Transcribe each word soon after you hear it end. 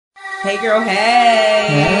Hey, girl, hey.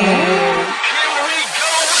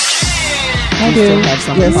 I do. Still have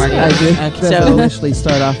some party. I do. So initially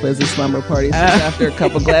start off as a slumber party. So after a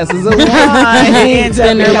couple glasses of wine, and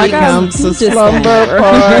then it becomes a slumber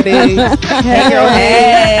party. Hey, girl,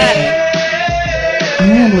 hey. I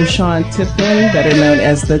am LaShawn Tipton, better known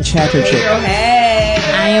as the Chatter Hey, Chick. girl, hey.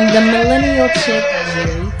 I am the millennial chick,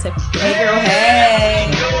 Jerry Tipton. Hey, girl, hey.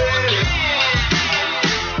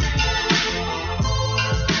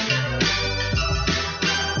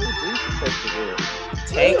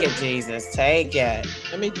 Take it, Jesus. Take it.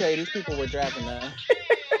 Let me tell you, these people were driving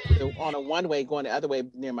on a one-way going the other way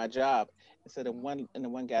near my job. And so the one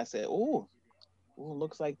guy said, "Ooh,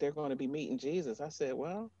 looks like they're going to be meeting Jesus." I said,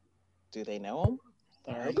 "Well, do they know him?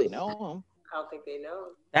 I hope they know him." I don't think they know.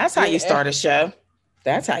 That's how you start a show.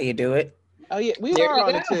 That's how you do it. Oh yeah, we There are you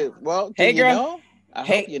on go. it too. Well, do Hey, you girl. know him? I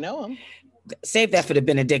Hey. hope you know him. Save that for the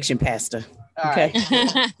benediction, Pastor. All Okay.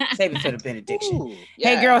 right. Save it for the benediction. Ooh,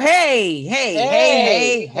 Hey, yeah. girl, hey.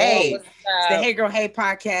 Hey, what's It's the up? Hey Girl, Hey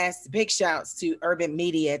podcast. Big shouts to Urban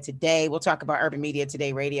Media Today. We'll talk about Urban Media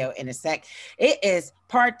Today radio in a sec. It is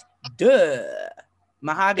part deux.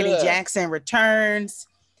 Mahogany Duh. Jackson returns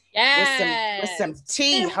with some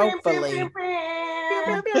tea, hopefully.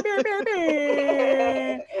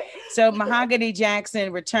 So Mahogany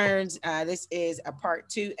Jackson returns. This is a part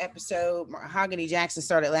 2 episode. Mahogany Jackson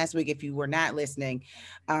started last week. If you were not listening,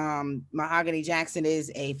 Mahogany Jackson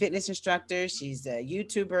is a fitness instructor. She's a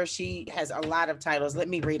YouTuber. She has a lot of titles. Let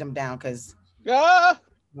me read them down because Ah,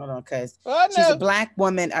 hold on, because oh, she's a no. Black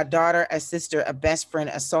woman, a daughter, a sister, a best friend,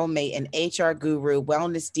 a soulmate, an HR guru,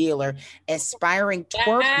 wellness dealer, aspiring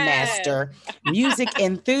twerk Yes. master, music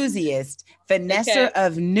enthusiast, finesser Okay.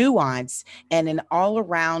 of nuance, and an all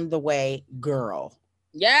around the way girl.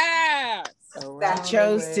 Yes. Around She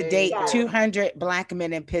chose the to way. date Yes. 200 Black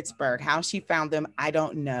men in Pittsburgh. How she found them, I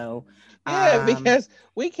don't know. Yeah, because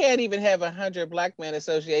we can't even have 100 Black Men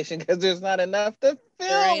Association because there's not enough to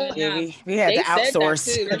There ain't fill. Yeah, enough. we had They to said that outsource.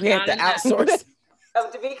 too. There's We had not to enough. outsource.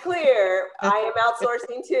 To be clear, I am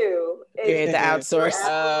outsourcing too. We had to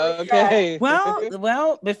outsource. Okay.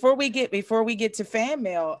 Well, before we get to fan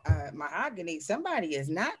mail, Mahogany, somebody is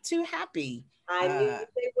not too happy I knew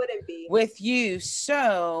they wouldn't be. with you.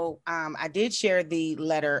 So I did share the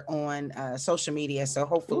letter on social media, so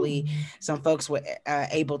hopefully some folks were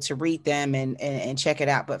able to read them and check it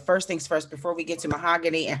out. But first things first, before we get to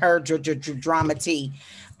Mahogany and her drama tea,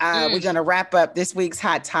 we're gonna wrap up this week's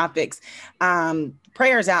hot topics.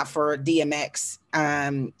 Prayers out for DMX.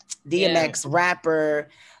 DMX rapper,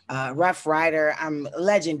 Rough Rider,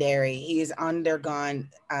 legendary. He has undergone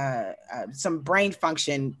some brain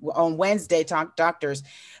function. On Wednesday, doctors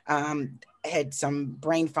had some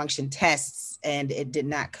brain function tests and it did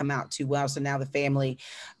not come out too well. So now the family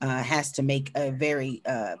has to make a very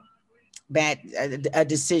bad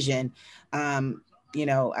decision.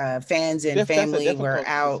 Fans and That's a family were difficult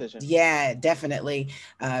out. decision. Yeah, definitely.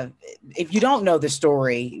 If you don't know the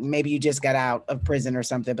story, maybe you just got out of prison or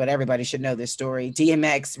something, but everybody should know this story.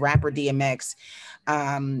 Rapper DMX,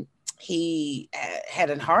 he had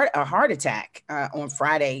a heart attack on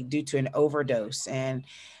Friday due to an overdose. And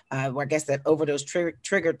I guess that overdose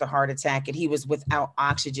triggered the heart attack, and he was without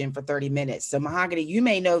oxygen for 30 minutes. So Mahogany, you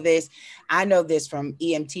may know this. I know this from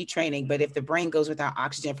EMT training, but if the brain goes without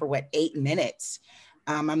oxygen for 8 minutes,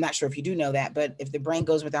 I'm not sure if you do know that, but if the brain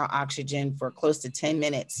goes without oxygen for close to 10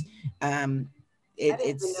 minutes,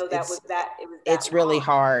 it's really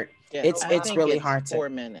hard. Yeah, It's I think really hard to 4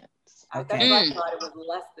 minutes. Okay. That's why I thought it was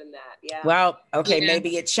less than that. Yeah. Well, okay, Yeah.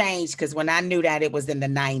 maybe it changed because when I knew that it was in the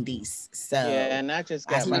 90s. So Yeah, and I just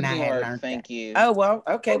got that's my when I had card. learned Thank that. you. Oh, well,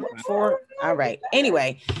 okay. All right.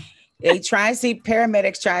 Anyway,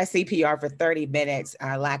 paramedics tried CPR for 30 minutes.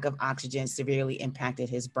 Lack of oxygen severely impacted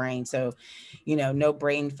his brain. So, no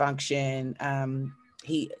brain function.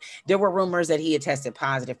 There were rumors that he had tested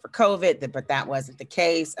positive for COVID, but that wasn't the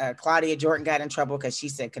case. Claudia Jordan got in trouble because she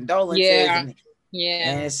said condolences.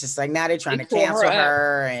 Yeah. And it's just like now they're trying They to tore cancel her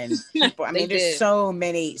her and people. I They mean, there's did. so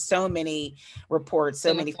many reports, so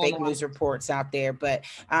So many much going fake on. news reports out there. But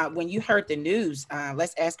when you heard the news,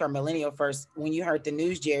 let's ask our millennial first. When you heard the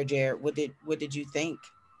news, Jared, what did you think?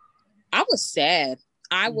 I was sad.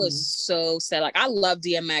 I was Mhm. so sad. Like, I love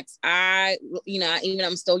DMX. Even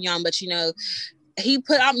I'm still young, but he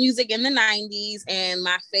put out music in the 90s, and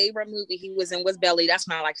my favorite movie he was in was Belly. That's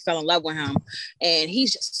when I fell in love with him. And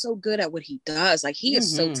he's just so good at what he does. Like, he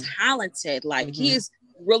is so talented. Like, he is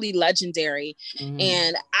really legendary.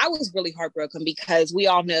 And I was really heartbroken because we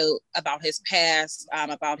all know about his past,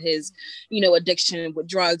 about his, addiction with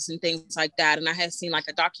drugs and things like that. And I had seen a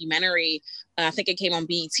documentary. I think it came on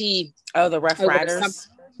BET. Oh, the Rough Riders.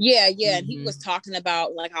 Yeah. And he was talking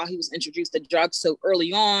about like how he was introduced to drugs so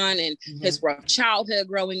early on and his rough childhood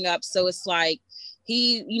growing up. So it's like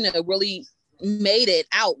he, really made it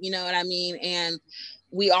out, you know what I mean? And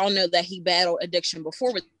we all know that he battled addiction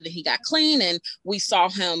before, but he got clean. And we saw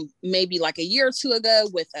him maybe like a year or two ago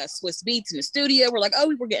with Swiss Beats in the studio. We're like, oh,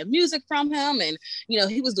 we were getting music from him. And,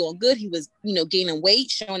 he was doing good. He was, gaining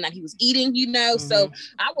weight, showing that he was eating, So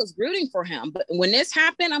I was rooting for him. But when this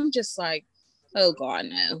happened, I'm just like, oh God,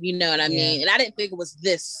 no. You know what I mean? And I didn't think it was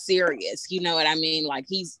this serious. You know what I mean? Like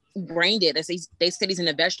he's brain dead. They said he's in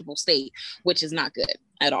a vegetable state, which is not good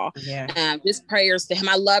at all. Yeah. Just prayers to him.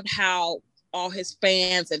 I loved how all his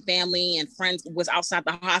fans and family and friends was outside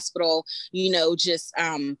the hospital, just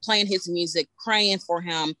playing his music, praying for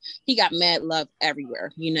him. He got mad love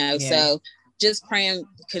everywhere, so just praying,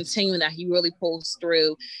 continuing that he really pulls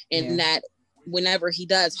through and that whenever he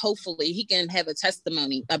does, hopefully he can have a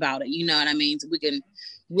testimony about it. You know what I mean? So we can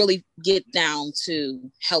really get down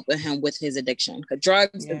to helping him with his addiction. Because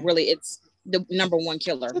drugs, it's the number one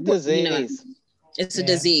killer. It's a disease. It's a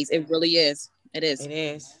disease. It really is. It is. It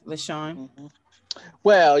is. LaShawn.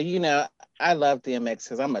 Well, I love DMX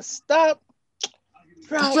because I'm a stop.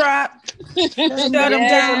 Drop. Shut them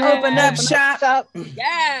down. Open up shop.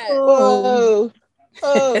 Yeah.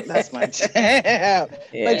 Oh, that's my jam.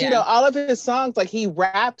 But all of his songs, like he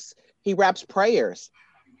raps prayers.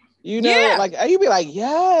 Like you'd be like,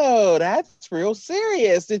 yo, that's real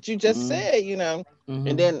serious that you just said,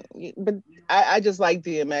 And then, but I just like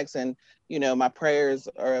DMX and, my prayers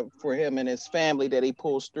are for him and his family that he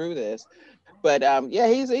pulls through this. But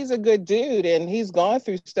he's a good dude and he's gone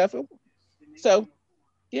through stuff. So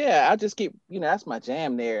I'll just keep, that's my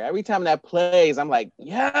jam there. Every time that plays, I'm like,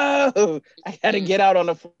 yo, I gotta get out on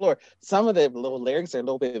the floor. Some of the little lyrics are a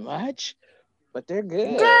little bit much, but they're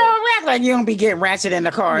good. Girl, act like you don't be getting ratchet in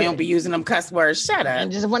the car. You don't be using them cuss words. Shut up. I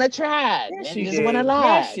just want to try. Yes, I just want to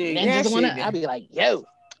lie. I'll be like, yo,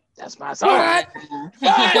 that's my song.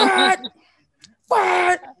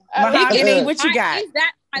 What? Mahogany, what you got? It's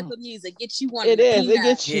that type of music. Gets you one. It is. It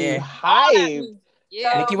gets you hyped.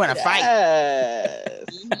 Yeah. Make you want to fight. Yes.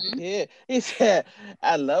 Yeah. He said,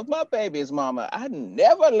 I love my baby's mama. I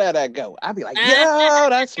never let her go. I'd be like, yo,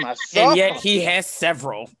 that's my song. And yet he has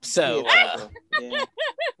several. So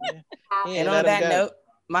and on that note,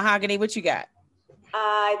 Mahogany, what you got?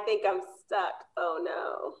 I think I'm stuck. Oh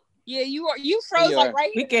no. Yeah, you froze like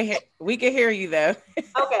right here. We can hear you though.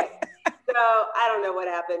 Okay. So I don't know what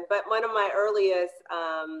happened, but one of my earliest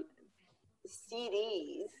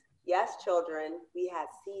CDs, yes, children, we had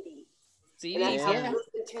CDs. And that's how I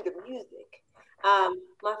listened to the music.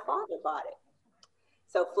 My father bought it.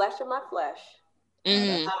 So Flesh of My Flesh.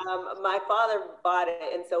 My father bought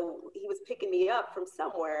it, and so he was picking me up from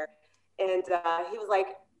somewhere, and he was like,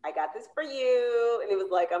 I got this for you. And it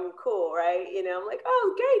was like, I'm cool, right? I'm like,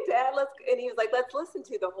 oh, great, Dad. And he was like, let's listen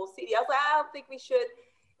to the whole CD. I was like, I don't think we should.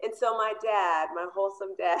 And so my dad, my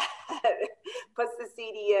wholesome dad, puts the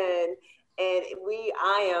CD in, and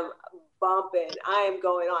I am bumping. I am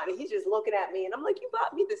going on. And he's just looking at me, and I'm like, you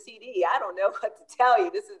bought me the CD. I don't know what to tell you.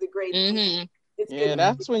 This is the great CD. It's good.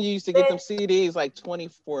 That's when you used to get them CDs like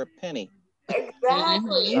 24 a penny.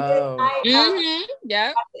 Exactly. And then at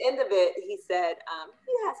the end of it, he said,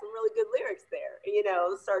 he has some really good lyrics there.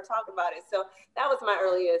 Start talking about it. So that was my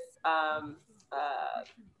earliest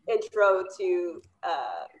intro to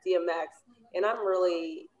DMX, and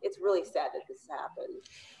it's really sad that this happened.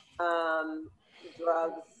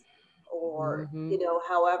 Drugs or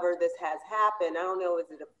however this has happened. I don't know, is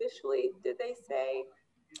it officially, did they say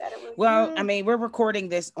that it was? Well, I mean, we're recording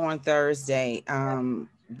this on Thursday,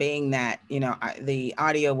 being that the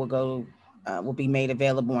audio will be made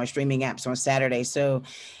available on streaming apps on Saturday. So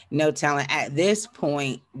no telling at this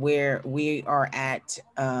point where we are at,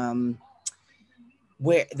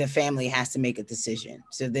 where the family has to make a decision.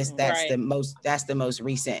 So that's the most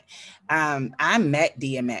recent. I met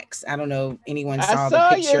DMX. I don't know if anyone saw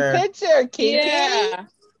the picture. Your picture, Kiki.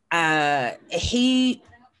 Yeah. He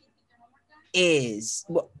is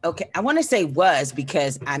okay. I want to say was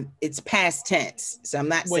because it's past tense. So I'm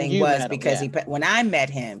not saying was because when I met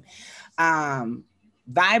him,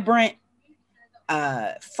 vibrant,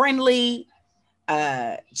 friendly,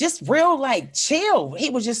 just real like chill. He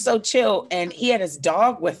was just so chill, and he had his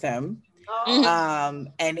dog with him.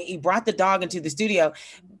 And he brought the dog into the studio.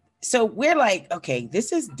 So we're like, okay,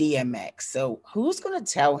 this is DMX. So who's gonna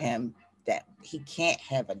tell him that he can't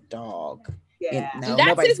have a dog? Yeah,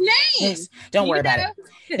 that's his name. Yes, don't worry about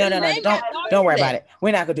it. No, don't worry about it.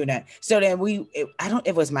 We're not gonna do that. So then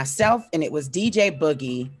it was myself and it was DJ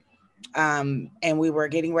Boogie and we were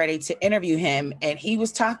getting ready to interview him, and he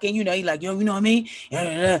was talking, he like, you know what I mean?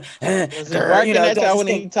 When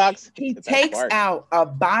he talks, he takes out a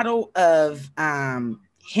bottle of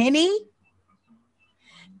Henny,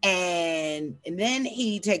 and then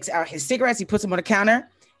he takes out his cigarettes, he puts them on the counter,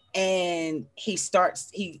 and he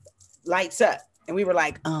lights up, and we were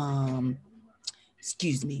like,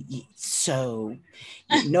 excuse me, so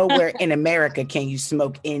nowhere in America can you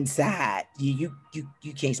smoke inside. You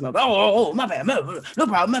can't smoke. Oh, my bad, no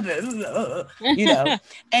problem, my bad.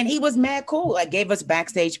 And he was mad cool. Like, gave us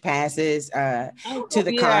backstage passes to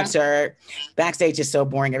the concert. Backstage is so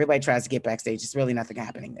boring. Everybody tries to get backstage. It's really nothing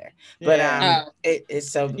happening there. But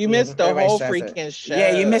it's so you missed the whole freaking show.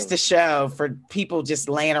 Yeah, you missed the show for people just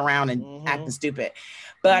laying around and acting stupid.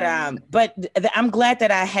 But I'm glad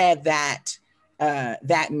that I had that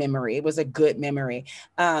memory. It was a good memory.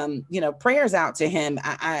 Prayers out to him.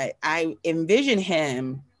 I envision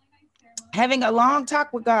him having a long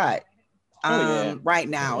talk with God right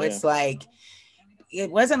now. It's like, it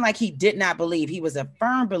wasn't like he did not believe. He was a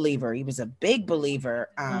firm believer. He was a big believer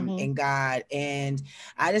in God. And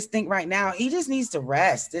I just think right now he just needs to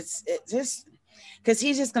rest. It's just because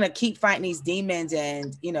he's just going to keep fighting these demons.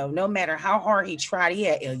 And, no matter how hard he tried, he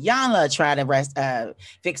had Iyanla try to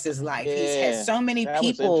fix his life. Yeah, he's had so many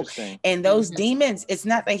people, and those demons, it's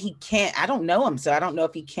not that he can't, I don't know him, so I don't know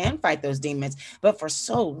if he can fight those demons, but for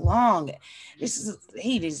so long,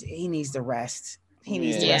 he needs to rest. He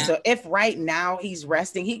needs to rest. So if right now he's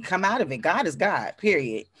resting, he can come out of it. God is God,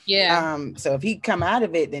 period. Yeah. So if he come out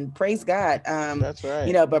of it, then praise God. That's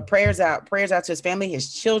right. But prayers out to his family,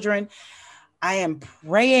 his children. I am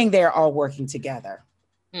praying they're all working together.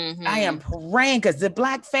 I am praying, because the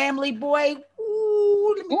Black family, boy,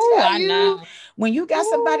 let me tell you, know. When you got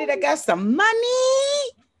somebody that got some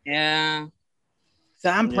money. Yeah.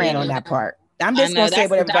 So I'm praying on that part. I'm just going to say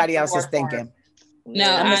what everybody else is thinking.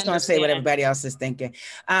 No, I'm just going to say what everybody else is thinking.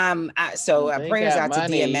 Prayers out to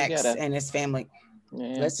DMX and his family.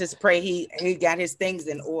 Yeah. Let's just pray he got his things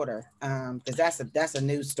in order. Because that's a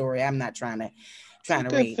news story. I'm not trying to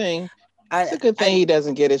read. It's a good thing he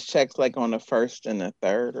doesn't get his checks like on the 1st and the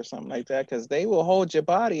 3rd or something like that, because they will hold your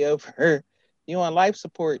body over you on life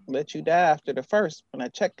support, let you die after the 1st when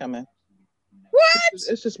that check come in. What?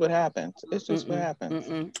 It's just what happens. It's just what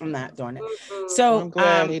happens. I'm not doing it. So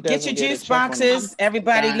get your juice boxes.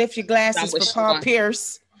 Everybody lift your glasses for Paul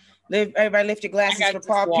Pierce. Everybody lift your glasses for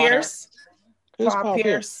Paul Pierce.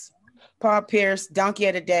 Paul Pierce, donkey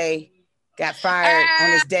of the day, got fired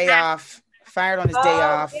on his day off.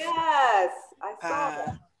 Yes, I saw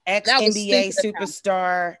that. Ex-NBA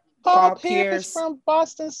superstar Paul Pierce from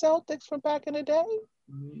Boston Celtics from back in the day.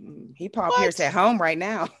 He Paul Pierce at home right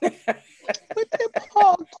now. What did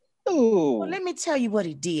Paul do? Well, let me tell you what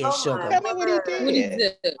he did, Sugar. Tell me what he did.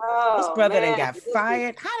 His brother then got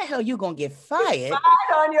fired. How the hell you gonna get fired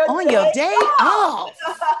on your day off?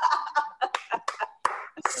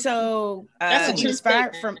 So he was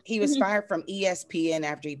fired from ESPN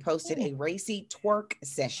after he posted a racy twerk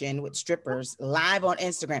session with strippers live on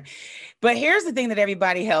Instagram. But here's the thing that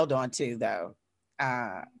everybody held on to, though.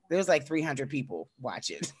 There was like 300 people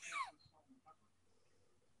watching.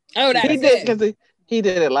 Oh, he did, because he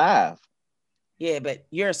did it live. Yeah, but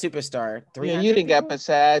you're a superstar. You didn't get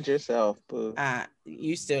beside yourself, boo.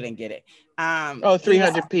 You still didn't get it.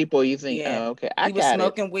 300 people, you think? Yeah. Oh, okay. He was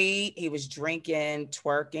smoking weed. He was drinking,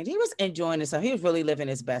 twerking. He was enjoying himself. He was really living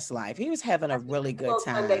his best life. He was having a really good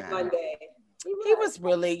time. Monday. He was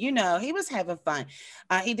really, he was having fun.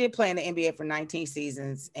 He did play in the NBA for 19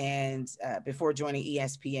 seasons. And before joining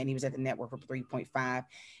ESPN, he was at the network for 3.5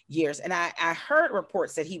 years. And I heard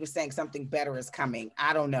reports that he was saying something better is coming.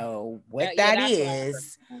 I don't know what that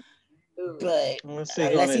is. But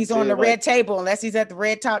unless he's on the red table, unless he's at the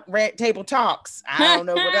red table talks, I don't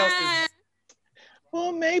know what else is.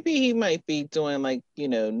 Well, maybe he might be doing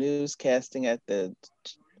newscasting at the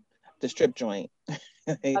strip joint.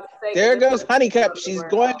 There goes Honeycup. She's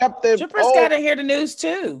going up the. Strippers gotta hear the news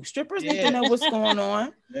too. Strippers need to know what's going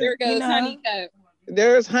on. There goes Honeycup.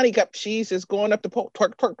 There's Honeycup. She's just going up the pole.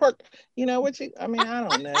 Twerk. I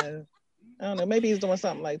don't know. I don't know. Maybe he's doing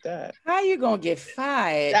something like that. How you gonna get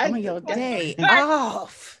fired on your day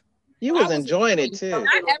off? You was enjoying it too.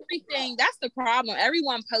 Not everything. That's the problem.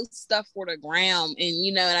 Everyone posts stuff for the gram,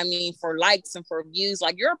 and for likes and for views.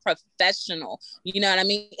 Like, you're a professional. You know what I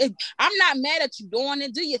mean? I'm not mad at you doing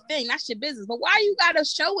it. Do your thing. That's your business. But why you gotta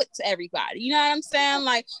show it to everybody? You know what I'm saying?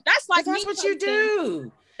 Like, that's what you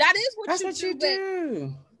do. That is what you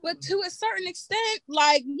do. but to a certain extent,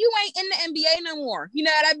 like you ain't in the NBA no more. You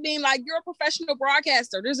know what I mean? Like you're a professional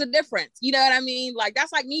broadcaster. There's a difference. You know what I mean? Like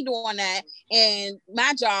that's like me doing that, and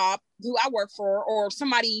my job, who I work for, or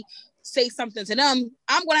somebody say something to them,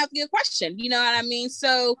 I'm gonna have to get a question. You know what I mean?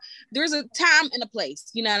 So there's a time and a place.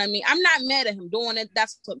 You know what I mean? I'm not mad at him doing it.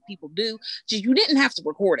 That's what people do. Just you didn't have to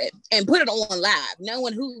record it and put it on live,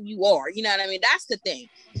 knowing who you are. You know what I mean? That's the thing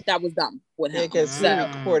that was dumb with him. Because he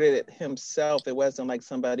recorded it himself. It wasn't like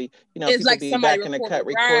somebody, it's like be back in the cut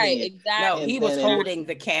recording right, it. Exactly. No, he was holding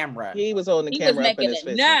the camera. He was holding the camera up in his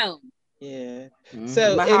face. No. Yeah. Mm-hmm.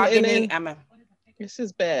 So Mahogany, this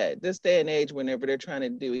is bad. This day and age, whenever they're trying to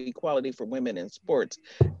do equality for women in sports,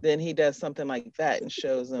 then he does something like that and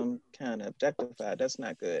shows them kind of objectified. That's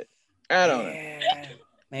not good. I don't know.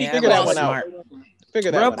 Man, Figure that one out.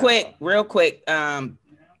 Real quick.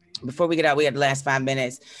 Before we get out, we have the last 5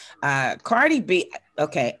 minutes. Cardi B.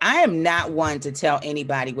 Okay, I am not one to tell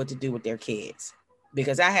anybody what to do with their kids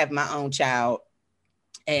because I have my own child,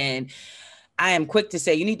 and I am quick to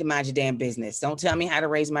say, you need to mind your damn business. Don't tell me how to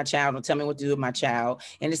raise my child. Don't tell me what to do with my child.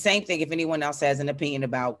 And the same thing if anyone else has an opinion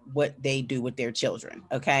about what they do with their children,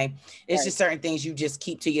 okay? It's just certain things you just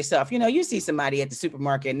keep to yourself. You know, you see somebody at the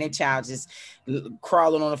supermarket and their child just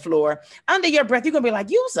crawling on the floor. Under your breath, you're going to be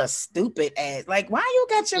like, you's a stupid ass. Like, why you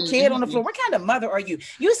got your kid on the floor? What kind of mother are you?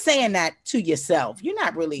 You're saying that to yourself. You're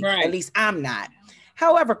not really, at least I'm not.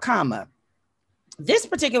 However, this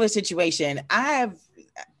particular situation,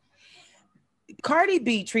 Cardi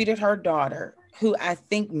B treated her daughter, who I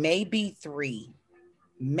think may be 3,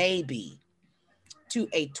 to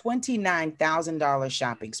a $29,000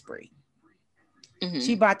 shopping spree. Mm-hmm.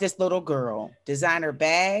 She bought this little girl designer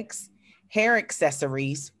bags, hair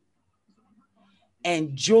accessories,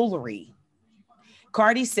 and jewelry.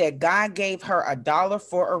 Cardi said God gave her $1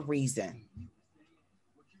 for a reason.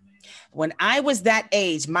 When I was that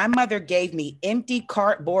age, my mother gave me empty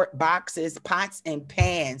cardboard boxes, pots, and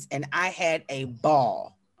pans, and I had a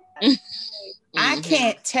ball. I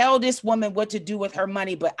can't tell this woman what to do with her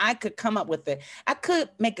money, but I could come up with it. I could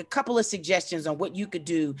make a couple of suggestions on what you could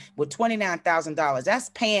do with $29,000. That's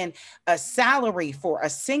paying a salary for a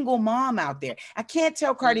single mom out there. I can't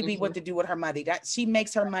tell Cardi B what to do with her money. That she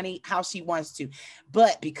makes her money how she wants to,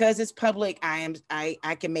 but because it's public, I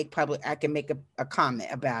can make a comment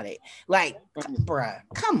about it. Like, bruh,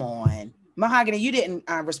 come on, Mahogany. You didn't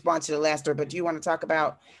respond to the last story, but do you want to talk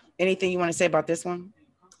about anything you want to say about this one?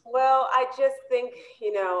 Well, I just think,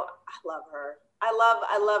 I love her. I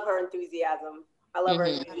love her enthusiasm. I love her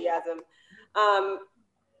enthusiasm. And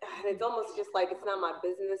it's almost just like, it's not my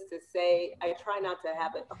business to say. I try not to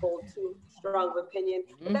have a hold too strong of opinion,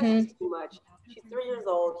 but that's just too much. She's 3 years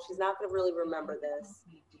old. She's not going to really remember this.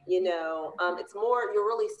 It's more, you're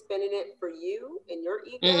really spinning it for you and your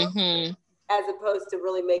ego, as opposed to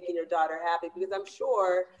really making your daughter happy, because I'm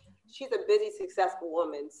sure she's a busy, successful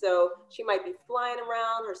woman. So she might be flying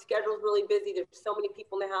around. Her schedule's really busy. There's so many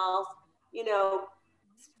people in the house.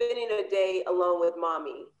 Spending a day alone with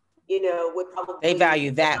mommy, would probably... They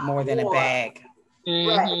value that more than a bag.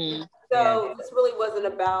 Right. So this really wasn't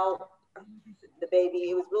about the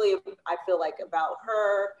baby. It was really, I feel like, about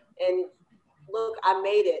her. And look, I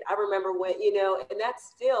made it. I remember when, and that's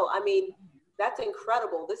still, that's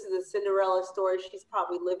incredible. This is a Cinderella story. She's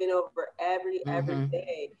probably living over every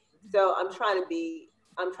day. So I'm trying to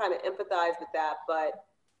empathize with that, but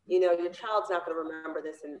your child's not going to remember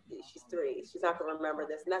this, and she's 3. She's not going to remember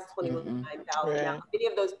this, and that's $29,000. Now, if any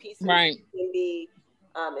of those pieces can be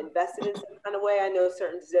invested in some kind of way, I know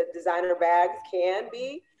certain designer bags can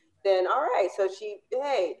be. Then all right, so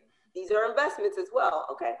these are investments as well.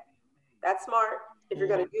 Okay, that's smart if you're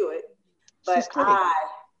going to do it. But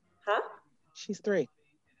she's 3.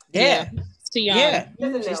 Yeah. Yeah,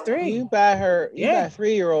 she's 3. You buy her, buy a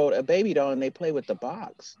 3-year-old a baby doll, and they play with the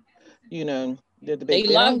box. They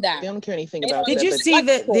love that. They don't care anything about that.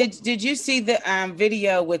 Did you see the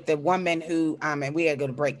video with the woman who and we had to go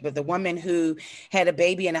to break, but the woman who had a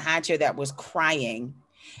baby in a high chair that was crying,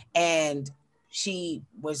 and she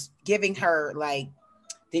was giving her like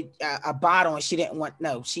a bottle, and she didn't want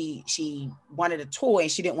she wanted a toy,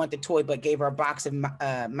 and she didn't want the toy, but gave her a box of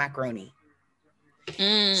macaroni.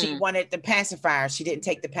 She wanted the pacifier. She didn't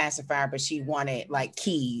take the pacifier, but she wanted like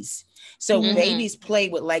keys. So babies play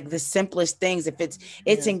with like the simplest things. If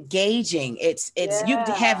it's engaging, it's you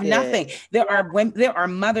have nothing. There are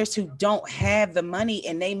mothers who don't have the money,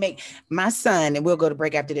 and they make. My son, and we'll go to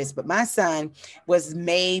break after this, but my son was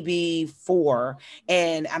maybe 4,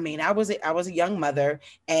 and I was a young mother,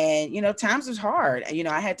 and times was hard.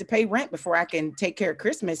 I had to pay rent before I can take care of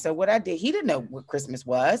Christmas. So what I did, he didn't know what Christmas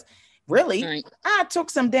was. Really? Right. I took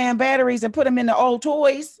some damn batteries and put them in the old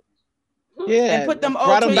toys. Yeah. And put them old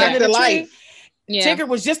brought them toys back under to the tree. life. Yeah. Tigger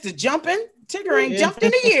was just a jumping. Tigger ain't Yeah. jumped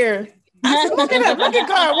in a year. I said, look at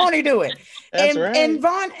God, won't he do it? That's and, right. and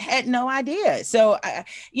Vaughn had no idea. So,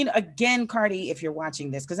 again, Cardi, if you're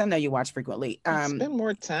watching this, because I know you watch frequently. Spend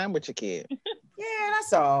more time with your kid.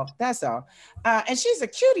 Yeah, that's all. And she's a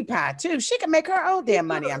cutie pie too. She can make her own damn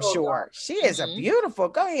money, I'm sure. She is a beautiful.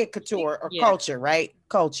 Go ahead, couture or culture, right?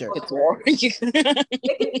 Culture. Couture. They can fashion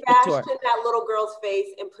that little girl's face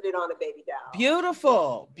and put it on a baby doll.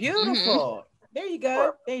 Beautiful. There you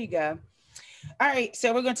go. All right,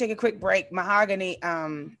 so we're gonna take a quick break. Mahogany,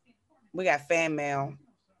 we got fan mail.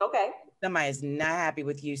 Okay. Somebody is not happy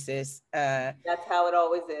with you, sis. That's how it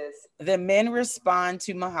always is. The men respond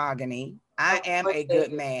to Mahogany. I am a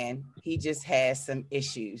good man. He just has some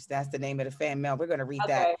issues. That's the name of the fan mail. We're going to read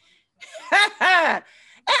that.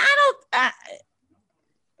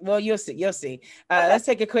 Well, you'll see. Let's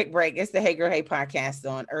take a quick break. It's the Hey Girl Hey podcast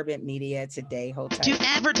on Urban Media Today. Hold tight. To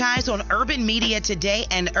advertise on Urban Media Today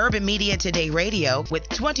and Urban Media Today Radio with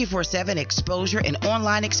 24/7 exposure and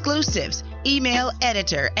online exclusives. Email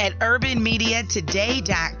editor at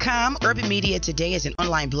urbanmediatoday.com. Urban Media Today is an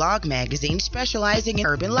online blog magazine specializing in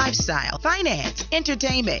urban lifestyle, finance,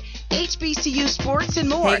 entertainment, HBCU sports, and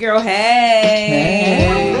more. Hey, girl,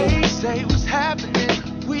 hey. They say what's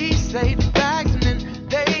happening. We say the facts and then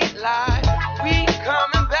they lie. We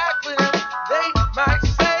coming back for them. They might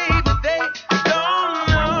say, but they don't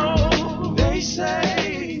know. They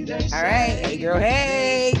say. All right, hey girl,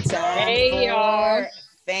 hey. Time Hey, y'all.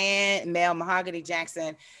 Fan mail. Mahogany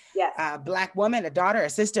Jackson. Yes. Black woman, a daughter, a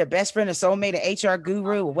sister, a best friend, a soulmate, an HR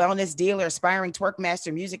guru, a wellness dealer, aspiring twerk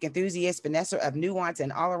master, music enthusiast, finesser of nuance,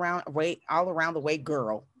 and all around the way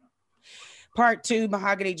girl. Part 2,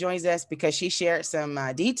 Mahogany joins us because she shared some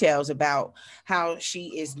details about how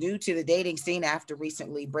she is new to the dating scene after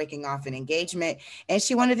recently breaking off an engagement. And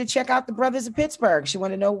she wanted to check out the brothers of Pittsburgh. She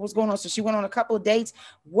wanted to know what was going on. So she went on a couple of dates.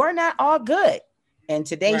 We're not all good. And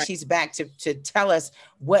today she's back to tell us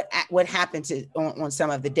what happened on some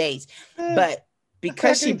of the dates. But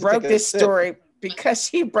because she broke this story,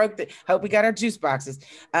 hope we got our juice boxes.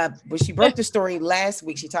 But she broke the story last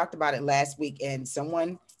week. She talked about it last week, and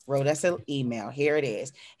someone wrote us an email. Here it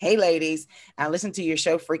is. Hey, ladies, I listen to your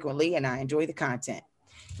show frequently and I enjoy the content.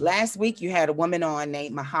 Last week, you had a woman on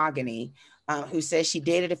named Mahogany who says she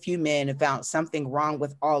dated a few men and found something wrong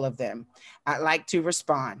with all of them. I'd like to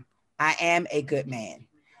respond. I am a good man.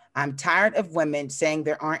 I'm tired of women saying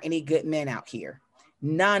there aren't any good men out here.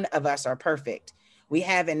 None of us are perfect. We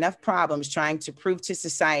have enough problems trying to prove to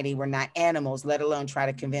society we're not animals, let alone try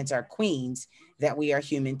to convince our queens that we are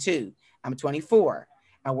human too. I'm 24.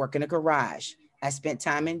 I work in a garage. I spent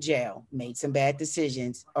time in jail, made some bad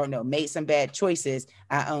choices.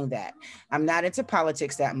 I own that. I'm not into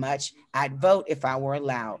politics that much. I'd vote if I were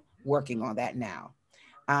allowed, working on that now.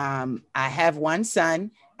 I have one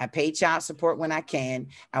son. I pay child support when I can.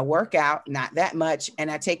 I work out, not that much,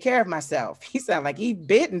 and I take care of myself. He sounds like he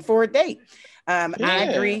bidding for a date. I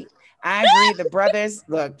agree. The brothers,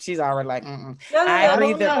 look, she's already like,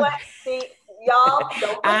 Y'all,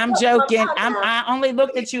 I'm joking. I only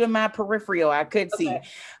looked at you in my peripheral. I could see.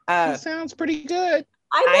 He sounds pretty good.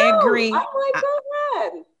 I agree. I'm like, go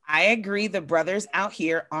ahead. I agree. The brothers out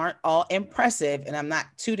here aren't all impressive, and I'm not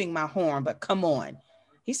tooting my horn, but come on.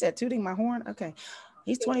 He said tooting my horn. Okay.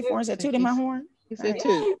 He's 24 and said tooting my horn. He said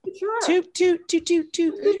toot. Toot.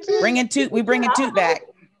 Bringing toot. We bringing toot back.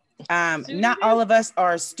 Not all of us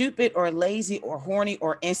are stupid or lazy or horny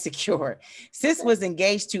or insecure. Sis was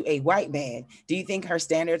engaged to a white man. Do you think her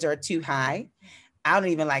standards are too high? I don't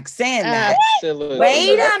even like saying that. Absolutely.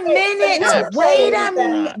 Wait a minute. Wait a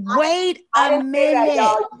minute.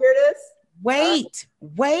 Wait.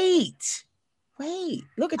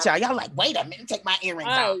 Look at y'all. Y'all like, wait a minute. Take my earrings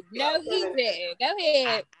out. Oh, no, he did. Go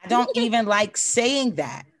ahead. I don't even like saying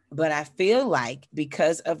that. But I feel like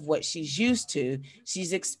because of what she's used to,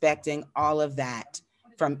 she's expecting all of that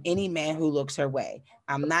from any man who looks her way.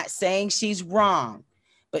 I'm not saying she's wrong,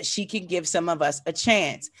 but she can give some of us a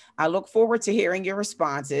chance. I look forward to hearing your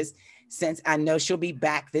responses since I know she'll be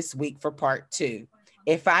back this week for part 2.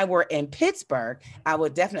 If I were in Pittsburgh, I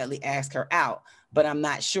would definitely ask her out, but I'm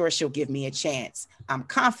not sure she'll give me a chance. I'm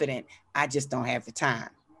confident. I just don't have the time.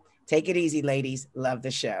 Take it easy, ladies. Love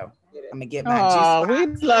the show. I'm gonna get my juice.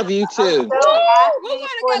 We love you too. Love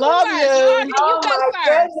you. Oh my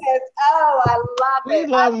goodness. Oh, I love We it.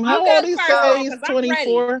 love him. How old is he? He's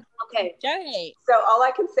 24. Okay. Jay. So all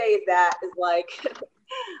I can say is that is like,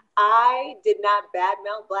 I did not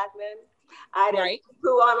badmouth black men. I didn't poo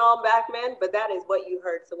on all black men, but that is what you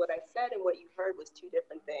heard. So what I said and what you heard was two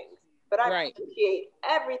different things. but I appreciate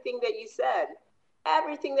everything that you said.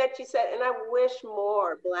 Everything that you said. And I wish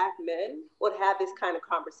more Black men would have this kind of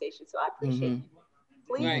conversation. So I appreciate you.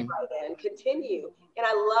 Please write in, continue. And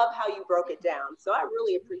I love how you broke it down. So I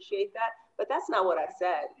really appreciate that. But that's not what I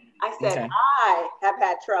said. I said, I have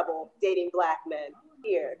had trouble dating Black men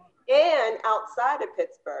here and outside of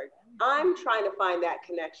Pittsburgh. I'm trying to find that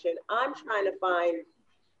connection. I'm trying to find,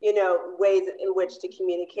 you know, ways in which to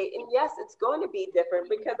communicate. And yes, it's going to be different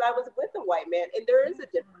because I was with a white man and there is a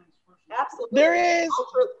difference. Absolutely. There is.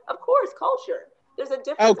 Culture, of course, culture. There's a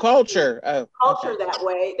difference. Oh, culture. Oh, culture that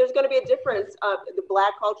way. There's going to be a difference of the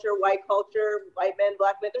Black culture, white culture, white men,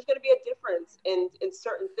 Black men. There's going to be a difference in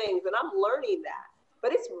certain things. And I'm learning that.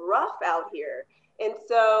 But it's rough out here. And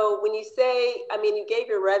so when you say, I mean, you gave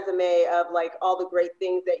your resume of like all the great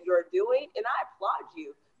things that you're doing, and I applaud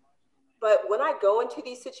you. But when I go into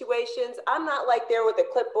these situations, I'm not like there with a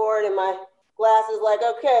clipboard and my glasses like,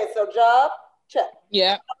 okay, so job, check.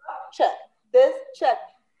 Yeah. Check. This, check.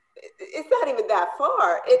 It's not even that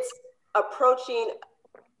far. It's approaching,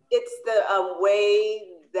 it's the way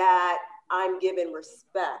that I'm given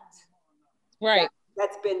respect. Right.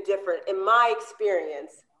 That's been different in my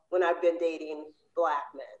experience when I've been dating Black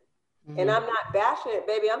men. And I'm not bashing it,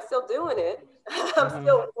 baby. I'm still doing it. I'm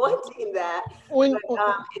still wanting that. But,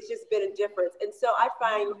 it's just been a difference. And so I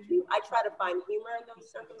try to find humor in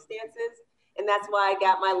those circumstances. And that's why I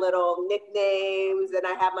got my little nicknames and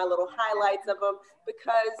I have my little highlights of them,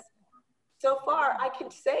 because so far I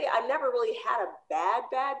can say I never really had a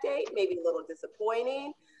bad date, maybe a little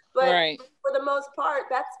disappointing, but for the most part,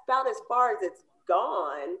 that's about as far as it's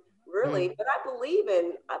gone, really. But I believe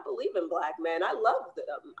in Black men. I love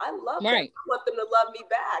them. I love them. I want them to love me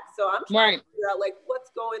back. So I'm trying to figure out like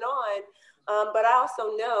what's going on. But I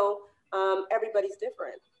also know everybody's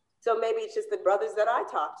different. So maybe it's just the brothers that I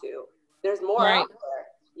talk to. There's more out there,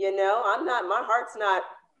 you know. I'm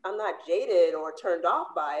not jaded or turned off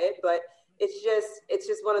by it, but it's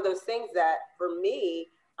just one of those things that for me,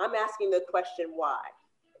 I'm asking the question why.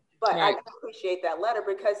 But I appreciate that letter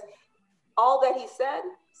because all that he said,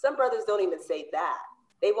 some brothers don't even say that.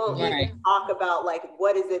 They won't even talk about like,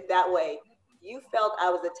 what is it that way? You felt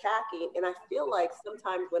I was attacking, and I feel like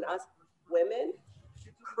sometimes when us women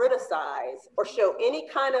criticize or show any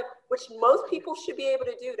kind of, which most people should be able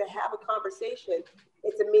to do to have a conversation,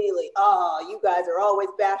 it's immediately, oh, you guys are always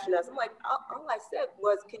bashing us. I'm like, all I said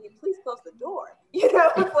was, can you please close the door? You know,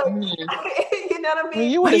 it's like, you know what I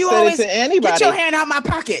mean? Well, you would have said it to anybody. Get your hand out my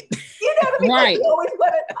pocket. You know what I mean? Like, you always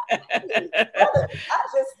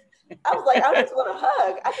I was like, I just want a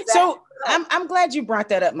hug. So I'm glad you brought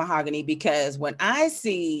that up, Mahogany, because when I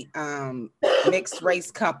see mixed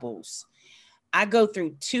race couples, I go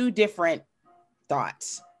through two different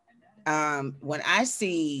thoughts. When I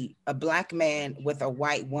see a Black man with a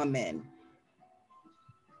white woman,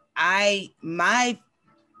 my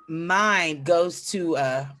mind goes to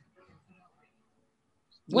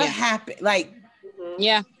what happened? Like,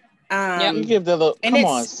 you give the look. Come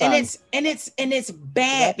on, son. And it's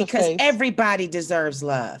bad because everybody deserves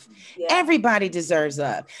love. Yeah. Everybody deserves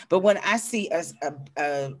love. But when I see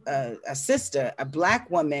a sister, a Black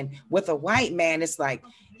woman with a white man, it's like,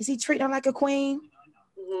 is he treating her like a queen?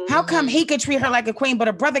 How come he could treat her like a queen, but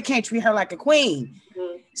a brother can't treat her like a queen?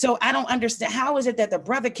 So I don't understand. How is it that the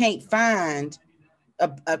brother can't find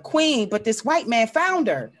a queen, but this white man found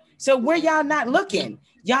her? So where y'all not looking?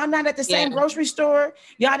 Y'all not at the same grocery store.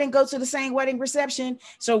 Y'all didn't go to the same wedding reception.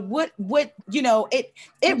 So what, you know, it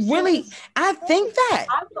really, I think that.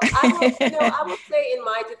 I will say in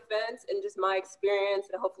my defense and just my experience,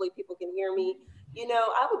 and hopefully people can hear me, you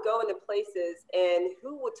know, I would go into places and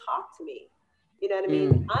who would talk to me? You know what I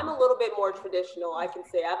mean? I'm a little bit more traditional. I can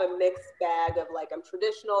say I have a mixed bag of like, I'm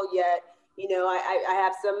traditional yet, you know, I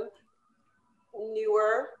have some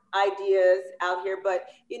newer ideas out here, but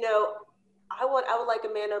you know, I would like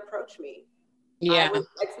a man to approach me.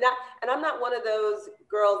 It's not, and I'm not one of those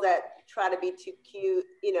girls that try to be too cute.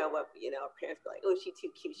 You know what? You know, parents be like, "Oh, she's too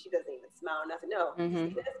cute. She doesn't even smile or nothing." No,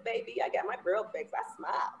 see this baby, I got my grill fixed. I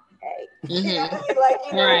smile. Hey, you know, like,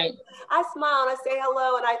 you know, I smile and I say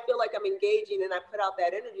hello, and I feel like I'm engaging, and I put out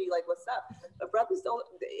that energy, like, "What's up?" But brothers don't.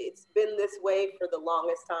 It's been this way for the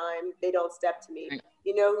longest time. They don't step to me.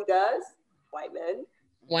 You know who does? White men.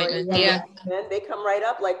 And they come right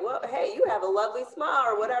up like, well, hey, you have a lovely smile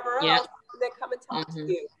or whatever else. And they come and talk to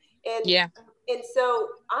you. And so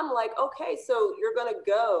I'm like, okay, so you're going to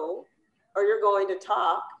go or you're going to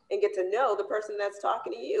talk and get to know the person that's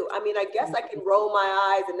talking to you. I mean, I guess I can roll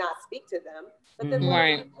my eyes and not speak to them, but then what are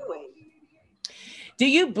you doing? Do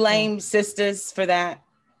you blame sisters for that?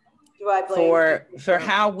 Do I blame for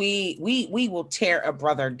how we will tear a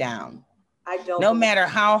brother down. I don't. No matter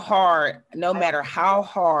how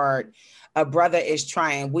hard a brother is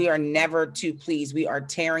trying, we are never too pleased. We are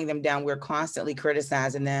tearing them down. We're constantly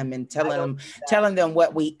criticizing them and telling them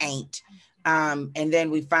what we ain't. And then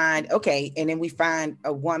we find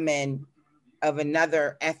a woman of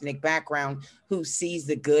another ethnic background who sees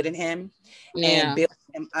the good in him and builds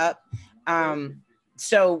him up.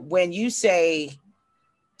 So when you say,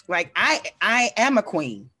 like, I am a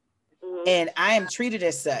queen and I am treated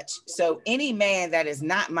as such. So any man that is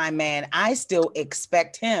not my man, I still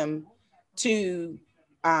expect him to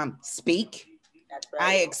speak. Right.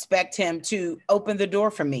 I expect him to open the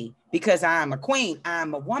door for me because I am a queen. I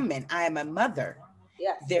am a woman. I am a mother.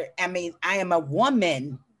 Yes. I am a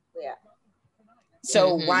woman. Yeah.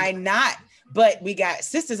 So why not? But we got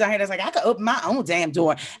sisters out here that's like, I could open my own damn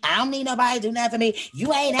door. I don't need nobody to do nothing for me.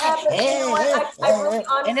 You ain't and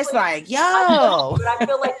it's like, yo. But I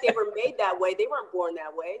feel like they were made that way. They weren't born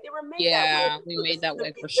that way. They were made that way. We made that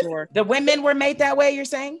way for sure. The women were made that way, you're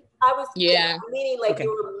saying? Meaning like they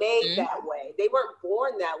were made that way. They weren't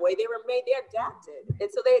born that way. They were made, they adapted.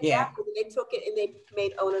 And so they adapted and they took it and they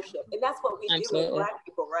made ownership. And that's what we do with Black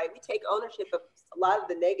people, right? We take ownership of a lot of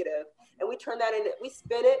the negative and we turn that into, we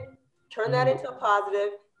spin it, turn that into a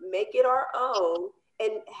positive, make it our own,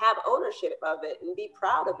 and have ownership of it and be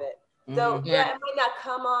proud of it. So it might not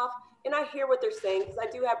come off, and I hear what they're saying, because I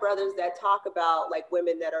do have brothers that talk about like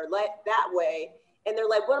women that are like that way, and they're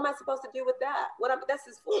like, what am I supposed to do with that? That's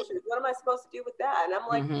just foolishness. What am I supposed to do with that? And I'm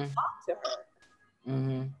like, talk to her.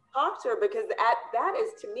 Talk to her, because that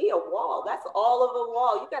is to me a wall. That's all of a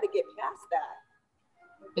wall. You got to get past that.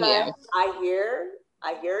 Because I hear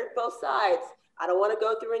both sides. I don't want to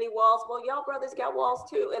go through any walls. Well, y'all brothers got walls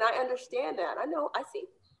too. And I understand that. I know, I see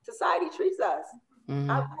society treats us.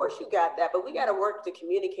 Of course you got that, but we got to work to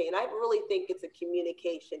communicate. And I really think it's a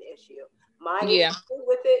communication issue. My issue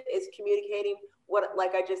with it is communicating what,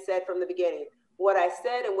 like I just said from the beginning, what I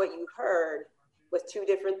said and what you heard was two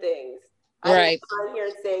different things. I didn't come here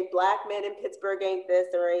and say Black men in Pittsburgh ain't this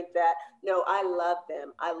or ain't that. No, I love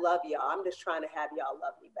them. I love y'all. I'm just trying to have y'all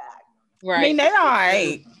love me back. Right. I mean, they all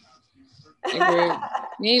right.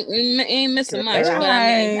 You ain't missing much. They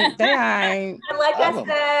ain't. And like I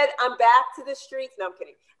said, I'm back to the streets. No, I'm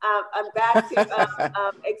kidding. I'm back to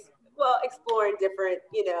exploring different,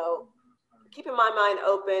 keeping my mind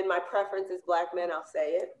open. My preference is Black men. I'll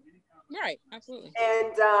say it. Right, absolutely.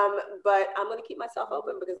 And but I'm gonna keep myself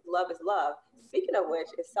open because love is love. Speaking of which,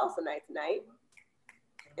 it's salsa night tonight,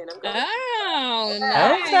 and I'm going. Oh,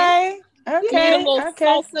 nice. Okay. A little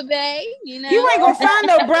salsa day, You ain't gonna find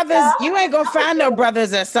no brothers. You ain't gonna find no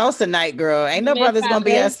brothers at salsa night, girl. Ain't no brothers gonna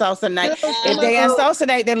be at salsa night. If they at salsa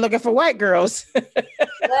night, they're looking for white girls.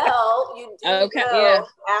 Well, you do know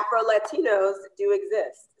Afro-Latinos do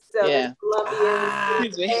exist. So there's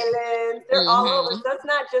Colombians, Venezuelans, they're all over. So it's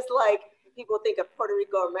not just like people think of Puerto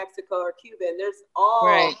Rico or Mexico or Cuban. There's all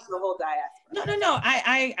the whole diaspora. No.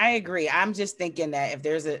 I agree. I'm just thinking that if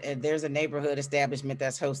there's a neighborhood establishment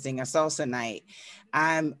that's hosting a salsa night,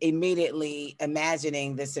 I'm immediately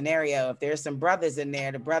imagining the scenario. If there's some brothers in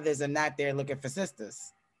there, the brothers are not there looking for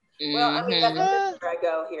sisters. Well, I mean, that's where I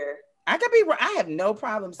go here. I could be wrong. I have no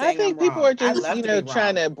problem saying I think people are just,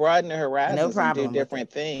 trying to broaden their horizons and do different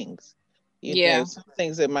things. You know, some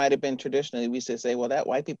things that might have been traditionally, we should say, well, that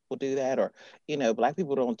white people do that, or, Black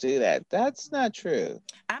people don't do that. That's not true.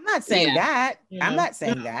 I'm not saying that. I'm not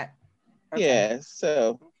saying that. Okay. Yeah.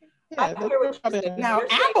 So, now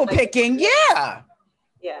apple picking, yeah.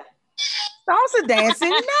 Salsa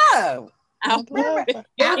dancing, no. Apple picking,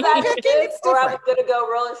 or I was gonna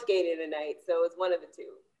go roller skating tonight, so it's one of the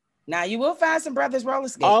two. Now you will find some brothers roller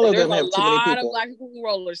skating. All of them have too many people. Of Black people who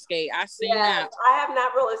roller skate. I see that. I have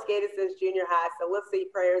not roller skated since junior high, so we'll see.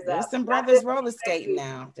 Prayers There's up. some brothers roller skating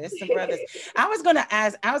now. There's some brothers. I was gonna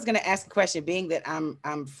ask a question, being that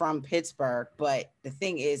I'm from Pittsburgh, but the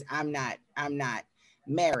thing is, I'm not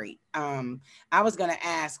married. I was gonna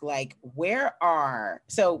ask, like,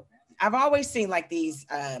 so I've always seen like these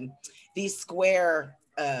square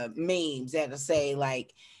memes that'll say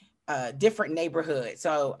like different neighborhoods.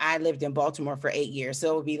 So I lived in Baltimore for 8 years.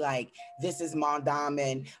 So it would be like, this is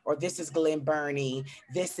Mondawmin, or this is Glen Burnie,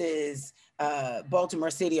 this is Baltimore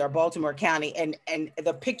City or Baltimore County, and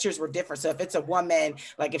the pictures were different. So if it's a woman,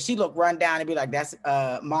 like if she looked run down, it'd be like, that's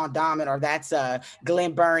Mondawmin, or that's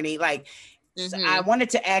Glen Burnie. Like, so I wanted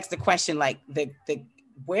to ask the question, like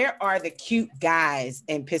where are the cute guys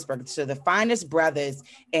in Pittsburgh? So the finest brothers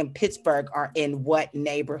in Pittsburgh are in what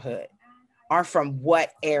neighborhood? Are from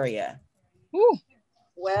what area?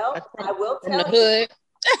 Well, I will tell the hood.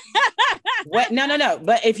 What? No.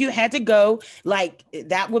 But if you had to go, like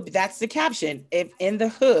that's the caption. If in the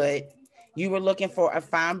hood you were looking for a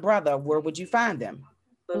fine brother, where would you find them?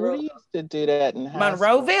 We used to do that in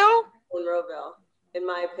Monroeville? Monroeville, in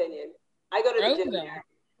my opinion. I go to the gym there.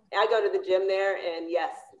 I go to the gym there, and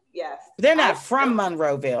yes. They're not from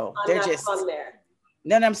Monroeville. They're not just from there.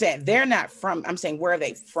 No, I'm saying they're not from. I'm saying where are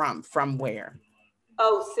they from? From where?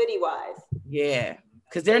 Oh, city-wise. Yeah,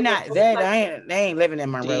 because they're not. They ain't living in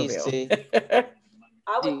Monroeville.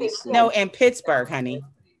 I would think so. No, in Pittsburgh, honey.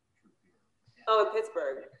 Oh, in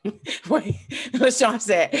Pittsburgh. Wait, LaShawn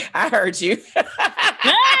said, I heard you. LaShawn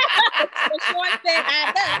said,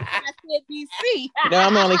 I said DC. No,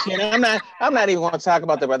 I'm only kidding. I'm not even going to talk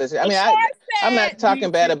about the brothers. I mean, I'm not talking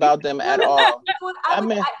bad about them at all.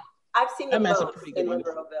 I've seen them both in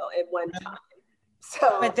Monroeville at one time.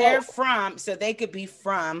 But they're from, so they could be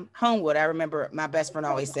from Homewood. I remember my best friend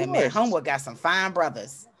always said, man, Homewood got some fine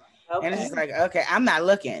brothers. Okay. And it's like, okay, I'm not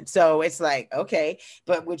looking. So it's like, okay,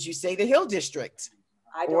 but would you say the Hill District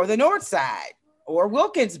or the North Side or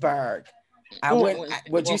Wilkinsburg?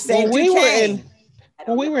 Would you say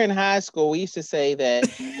when we were in high school, we used to say that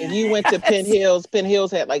if you went to Penn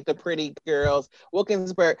Hills had like the pretty girls.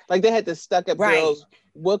 Wilkinsburg, like they had the stuck-up girls.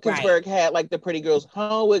 Wilkinsburg had like the pretty girls.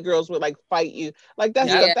 Homewood girls would like fight you. Like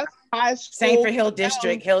that's high school. Same for Hill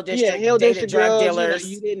District. Hill District. Hill District drug girls, dealers.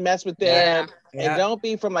 You didn't mess with them. And don't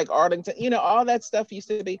be from like Arlington. All that stuff used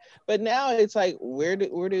to be. But now it's like where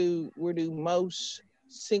do most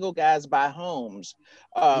single guys buy homes?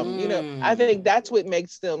 I think that's what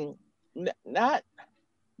makes them not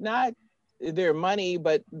their money,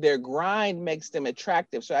 but their grind makes them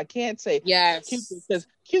attractive. So I can't say cute, because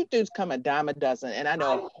cute dudes come a dime a dozen, and I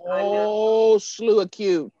know a whole slew of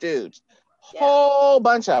cute dudes, whole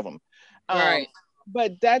bunch of them. Right.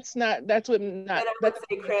 But that's what not. And I would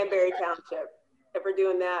say Cranberry Township. If we're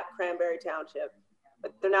doing that, Cranberry Township.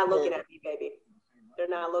 But they're not looking at me, baby. They're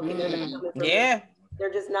not looking. They're not coming for me.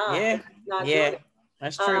 They're just not. Yeah. Not doing it.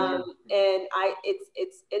 That's true. And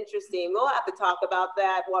it's interesting. We'll have to talk about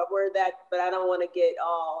that, but I don't want to get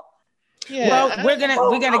all. Yeah. Well, we're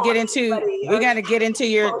gonna get into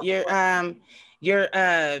your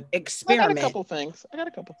experiment. I got a couple things.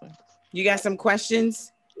 You got some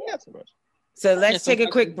questions? Yeah, some questions. So let's take a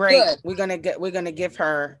quick break. Good. We're gonna give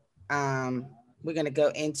her. We're gonna go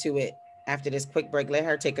into it after this quick break. Let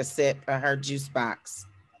her take a sip of her juice box.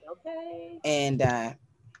 Okay. And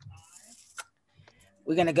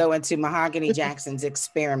we're going to go into Mahogany Jackson's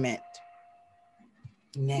experiment.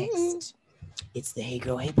 Next, it's the Hey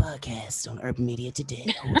Girl Hey podcast on Urban Media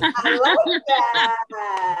Today. I love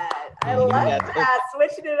that. I love that.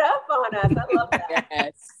 Switching it up on us. I love that.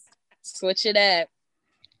 Yes. Switch it up.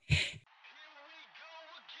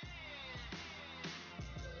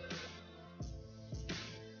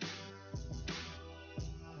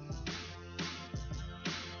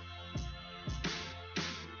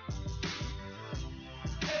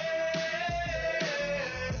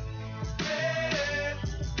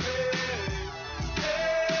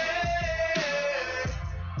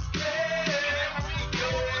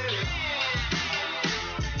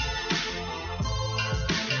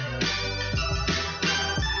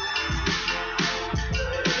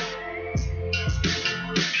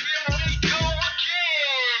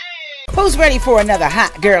 Who's ready for another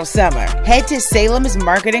hot girl summer? Head to Salem's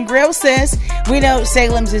Market and Grill, sis. We know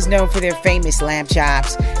Salem's is known for their famous lamb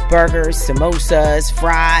chops, burgers, samosas,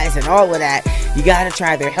 fries, and all of that. You gotta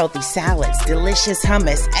try their healthy salads, delicious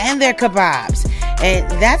hummus, and their kebabs. And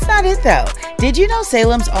that's not it though. Did you know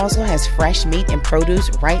Salem's also has fresh meat and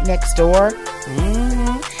produce right next door?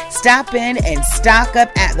 Stop in and stock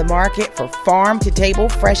up at the market for farm-to-table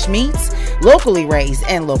fresh meats, locally raised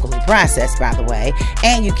and locally processed, by the way.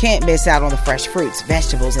 And you can't miss out on the fresh fruits,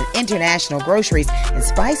 vegetables, and international groceries and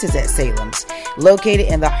spices at Salem's. Located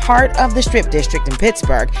in the heart of the Strip District in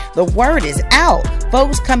Pittsburgh, the word is out.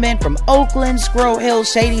 Folks come in from Oakland, Squirrel Hill,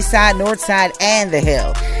 Shady Side, North Side, and the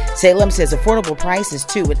Hill. Salem's has affordable prices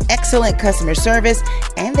too, with excellent customer service,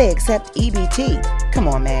 and they accept EBT. Come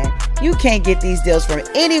on, man. You can't get these deals from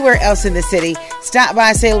anywhere else in the city. Stop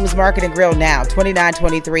by Salem's Market and Grill now,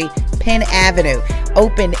 2923 Penn Avenue.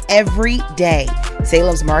 Open every day.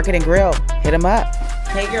 Salem's Market and Grill. Hit them up.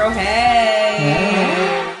 Hey, girl.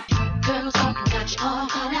 Hey. Girls talking got you all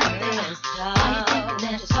caught out there. Why you thinking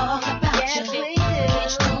that it's all about you?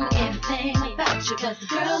 Bitch, don't everything about you, 'cause the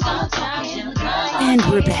girls are talking. And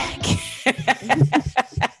we're back.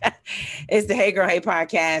 It's the Hey Girl Hey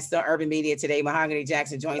podcast on Urban Media Today. Mahogany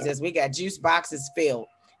Jackson joins us. We got juice boxes filled.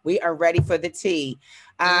 We are ready for the tea.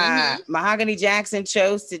 Mahogany Jackson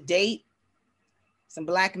chose to date some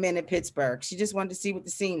black men in Pittsburgh. She just wanted to see what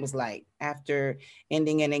the scene was like after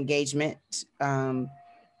ending an engagement.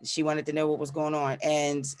 She wanted to know what was going on.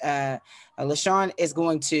 And LaShawn is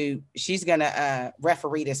she's going to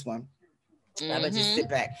referee this one. I'm going to just sit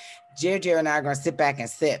back. Jer and I are going to sit back and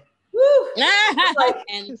sip. Because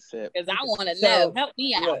I want to know. Help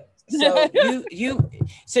me out. So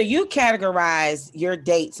you categorize your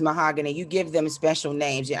dates, Mahogany. You give them special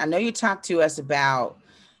names. I know you talked to us about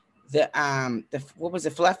the what was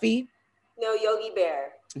it, Fluffy? No, Yogi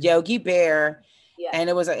Bear. Yogi Bear. Yeah. And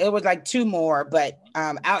it was like two more, but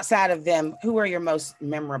outside of them, who are your most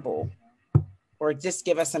memorable? Or just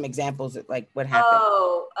give us some examples of like what happened.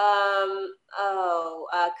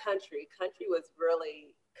 Country. Country was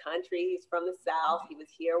really country. He's from the South. He was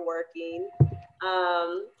here working.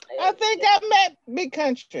 I think I met Big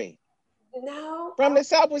Country. No. From the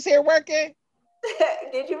South was here working.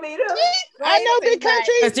 Did you meet him? I know Big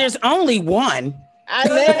Country. Because there's only one.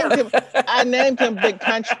 I named him Big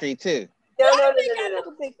Country too. No.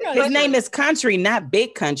 His name is Country, not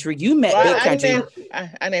Big Country. You met Big Country.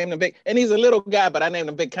 I named him Big, and he's a little guy, but I named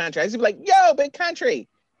him Big Country. I used to be like, "Yo, Big Country."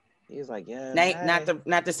 He was like, "Yeah." Not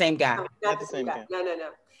the same guy. Not the same guy. No.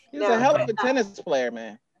 He's a hell of a tennis player,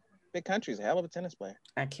 man. Big Country's a hell of a tennis player.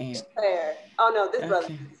 I can't. Oh no, this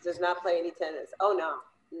brother does not play any tennis. Oh no.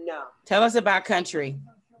 Tell us about Country.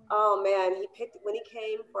 Oh man, when he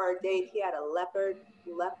came for our date, he had a leopard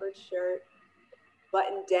shirt,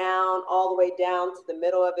 buttoned down all the way down to the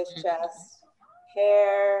middle of his chest,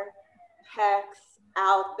 hair, pecs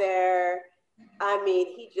out there. I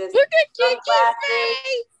mean, he just look at Kiki's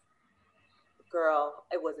face. Girl,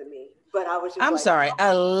 it wasn't me, but I was just. I'm sorry,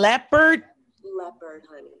 a leopard. Leopard,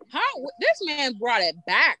 honey. This man brought it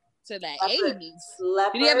back to the 80s.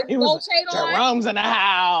 Leopard. Did he have gold chain on? Jerome's in the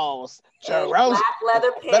house. Jerome's. Black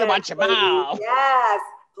leather pants. Better watch your mouth. Yes,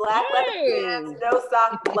 black leather pants, no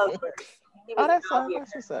sock loafers. That's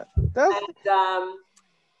what's up. And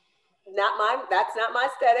that's not my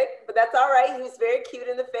aesthetic, but that's all right. He was very cute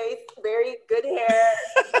in the face, very good hair.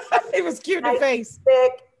 He was cute in the face.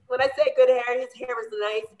 Thick. When I say good hair, his hair was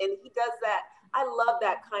nice, and he does that. I love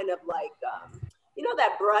that kind of like,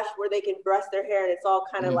 that brush where they can brush their hair, and it's all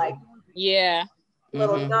kind of like,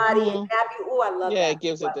 little naughty and happy. Oh, I love that. Yeah, it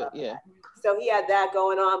gives it So he had that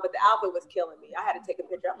going on, but the outfit was killing me. I had to take a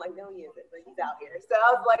picture. I'm like, no, he isn't, but he's out here. So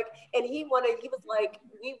I was like, and he was like,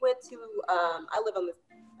 we went to, I live on the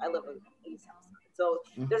East House. So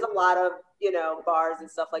there's a lot of, bars and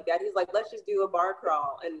stuff like that. He's like, let's just do a bar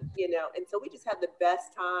crawl. And so we just had the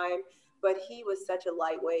best time, but he was such a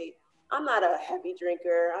lightweight. I'm not a heavy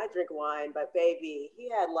drinker. I drink wine, but baby, he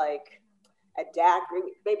had like a daiquiri,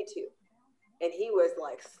 maybe two. And he was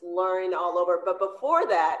like slurring all over. But before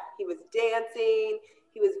that, he was dancing.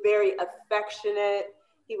 He was very affectionate.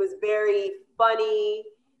 He was very funny.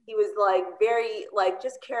 He was like very like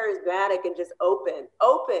just charismatic and just open.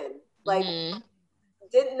 Like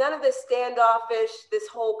none of this standoffish, this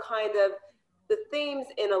whole kind of the themes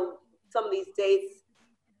in some of these dates.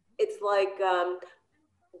 It's like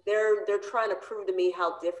they're trying to prove to me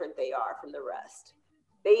how different they are from the rest.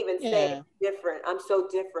 They even say different. I'm so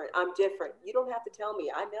different. I'm different. You don't have to tell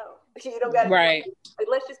me. I know. You don't got to. Right. Like,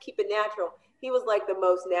 let's just keep it natural. He was like the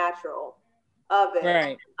most natural of it.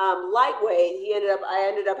 Right. Lightweight. I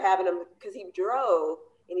ended up having him because he drove.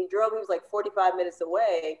 He was like 45 minutes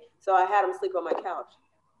away. So I had him sleep on my couch.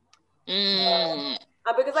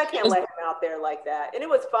 Because I can't let him out there like that. And it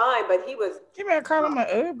was fine, but he was. You better call him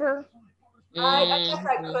an Uber. I guess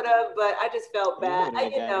I could have, but I just felt bad. I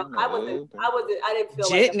didn't feel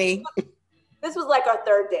Jitney. Like this was like our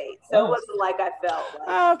third date, so it wasn't like I felt.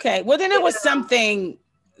 Like, okay, well then it was something.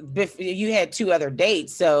 You had two other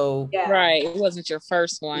dates, so right. It wasn't your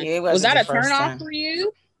first one. Yeah, was that a turn off for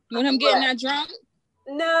you when him getting that drunk?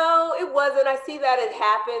 No, it wasn't. I see that it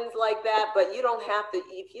happens like that, but you don't have to.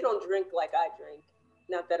 If you don't drink like I drink.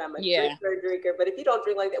 Not that I'm a drinker, but if you don't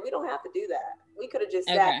drink like that, we don't have to do that. We could have just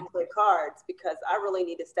sat and played cards because I really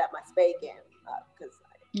need to step my spade game up.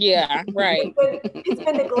 Right. It's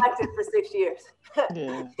been neglected for 6 years. You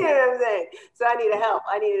know what I'm saying? So I needed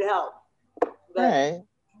help. Right.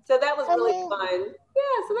 So that was really fun.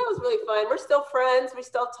 Yeah, so that was really fun. We're still friends. We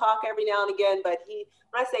still talk every now and again, but when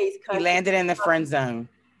I say he's country, he landed in the friend zone.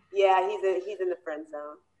 Yeah, he's in the friend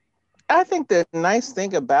zone. I think the nice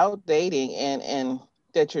thing about dating and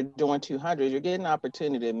that you're doing 200, you're getting an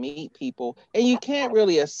opportunity to meet people, and you can't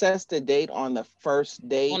really assess the date on the first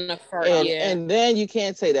date. And then you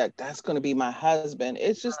can't say that's going to be my husband.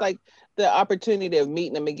 It's just like the opportunity of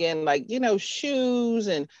meeting them again, like, shoes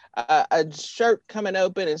and a shirt coming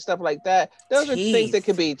open and stuff like that. Those are things that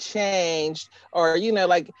could be changed, or,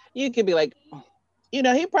 like you could be like,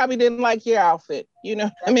 he probably didn't like your outfit.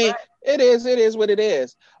 That's I mean, right. it is what it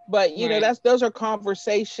is. But those are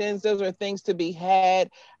conversations. Those are things to be had.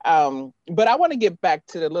 But I want to get back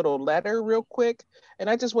to the little letter real quick, and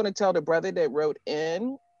I just want to tell the brother that wrote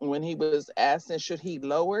in when he was asking, should he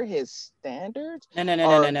lower his standards?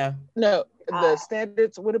 No, the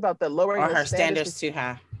standards. What about the lowering? Or the her standards too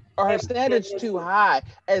high? Or her standards too high?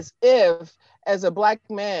 As if, as a black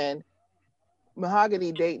man,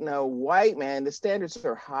 Mahogany dating a white man, the standards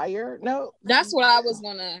are higher. No, that's what I was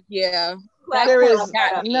gonna. Yeah, there is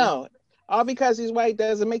no. All because he's white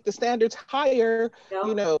doesn't make the standards higher.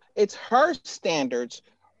 No. It's her standards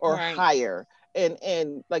or higher,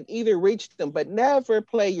 and like either reach them, but never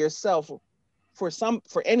play yourself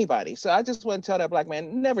for anybody. So I just want to tell that black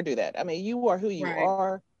man, never do that. I mean, you are who you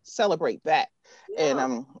are. Celebrate that, and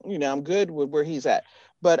I'm good with where he's at.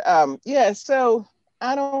 But so.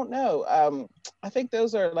 I don't know. I think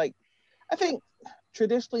those are I think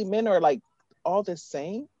traditionally men are like all the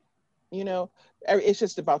same, it's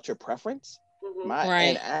just about your preference. Mm-hmm.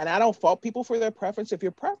 And I don't fault people for their preference. If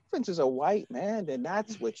your preference is a white man, then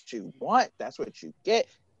that's what you want. That's what you get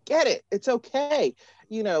it. It's okay.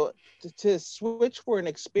 To switch for an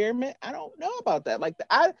experiment. I don't know about that. Like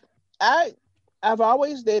I've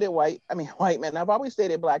always dated white men. I've always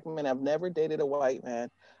dated black men. I've never dated a white man.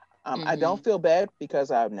 I don't feel bad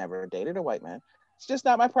because I've never dated a white man. It's just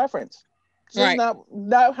not my preference. It's just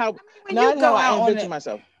not how I envision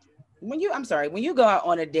myself. When you go out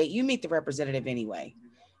on a date, you meet the representative anyway.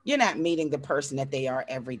 You're not meeting the person that they are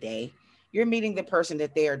every day. You're meeting the person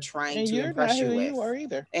that they are trying to impress you with. You are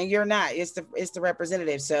either. And you're not. It's the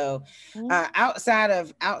representative. So outside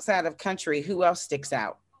of country, who else sticks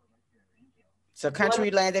out? So country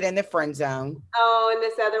landed in the friend zone. Oh, and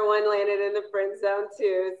this other one landed in the friend zone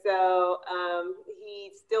too. So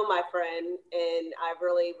he's still my friend, and I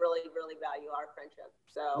really, really, really value our friendship.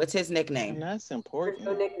 So what's his nickname? And that's important.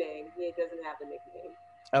 There's no nickname. He doesn't have a nickname.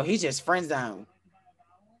 Oh, he's just friend zone.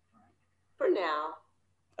 For now.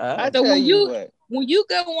 So when you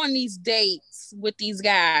go on these dates with these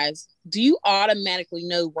guys, do you automatically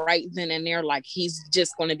know right then and there, like he's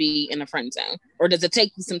just going to be in the friend zone, or does it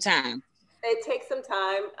take you some time? It takes some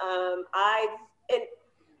time.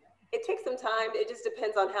 It takes some time. It just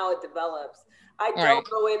depends on how it develops. I don't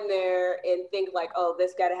go in there and think like, oh,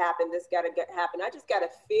 this got to happen. This got to happen. I just got to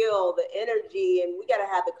feel the energy, and we got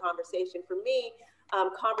to have the conversation. For me,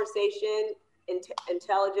 conversation,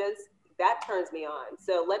 intelligence, that turns me on.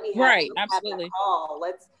 So let me have that call.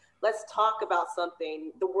 Let's talk about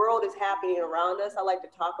something. The world is happening around us. I like to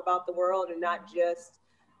talk about the world and not just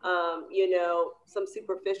some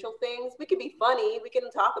superficial things. We can be funny. We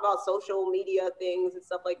can talk about social media things and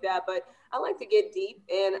stuff like that. But I like to get deep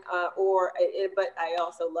but I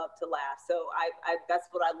also love to laugh. So I that's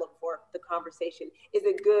what I look for. The conversation is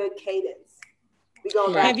a good cadence. We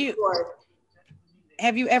go back and forth.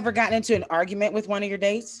 Have you ever gotten into an argument with one of your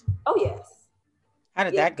dates? Oh yes. How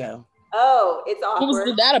did that go? Oh, it's awkward. What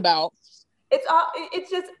was that about? It's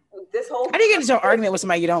just this whole. How do you get into an argument with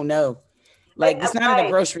somebody you don't know? Like it's not in a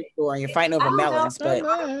grocery store and you're fighting over melons, but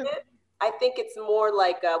I think it's more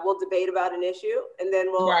like we'll debate about an issue, and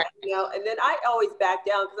then we'll, and then I always back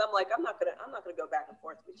down because I'm like, I'm not gonna go back and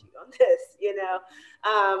forth with you on this,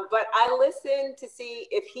 But I listen to see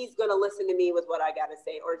if he's gonna listen to me with what I gotta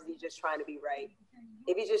say, or is he just trying to be right?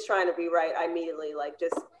 If he's just trying to be right, I immediately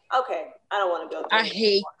okay, I don't want to go. I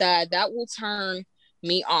hate that. That will turn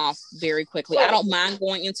me off very quickly. I don't mind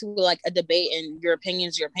going into like a debate and your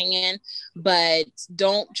opinion's your opinion, but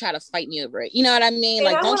don't try to fight me over it. You know what I mean?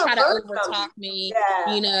 Like don't try to overtalk me.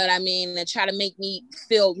 Yeah. You know what I mean? And try to make me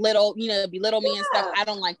feel little, belittle me and stuff. I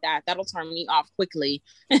don't like that. That'll turn me off quickly.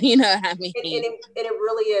 You know what I mean? And it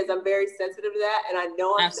really is. I'm very sensitive to that, and I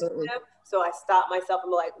know I'm sensitive. So I stop myself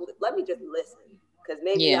and be like, let me just listen, because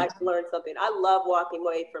maybe I can learn something. I love walking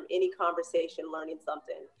away from any conversation learning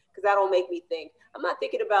something, because that'll make me think. I'm not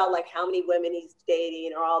thinking about like how many women he's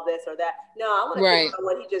dating or all this or that. No, I want to think about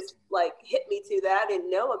what he just like hit me to that I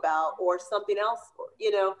didn't know about, or something else.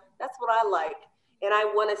 That's what I like. And I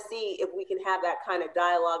want to see if we can have that kind of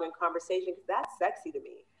dialogue and conversation, because that's sexy to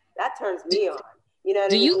me. That turns me on.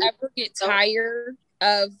 Do you ever get tired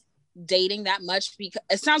of dating that much? Because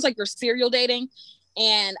it sounds like you're serial dating.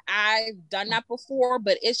 And I've done that before,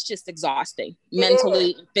 but it's just exhausting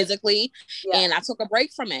mentally, physically. Yeah. And I took a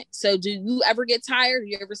break from it. So do you ever get tired? Do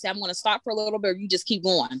you ever say, I'm going to stop for a little bit, or you just keep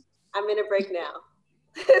going? I'm in a break now.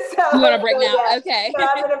 You want to break now? Yeah. Okay. So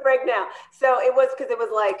I'm in a break now. So it was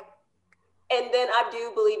like, and then I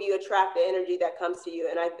do believe you attract the energy that comes to you.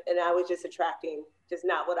 And I was just attracting just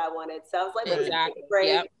not what I wanted. So I was like, let's take a break.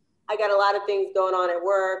 Yep. I got a lot of things going on at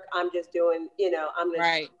work. I'm just doing, I'm gonna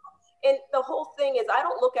Right. And the whole thing is, I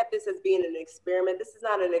don't look at this as being an experiment. This is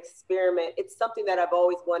not an experiment. It's something that I've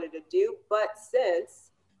always wanted to do. But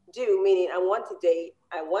meaning I want to date,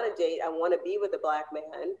 I want to be with a Black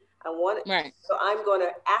man. Right. So I'm going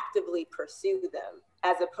to actively pursue them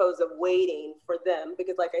as opposed to waiting for them.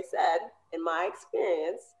 Because like I said, in my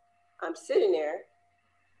experience, I'm sitting there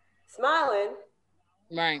smiling,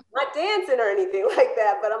 right, not dancing or anything like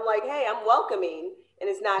that. But I'm like, hey, I'm welcoming, and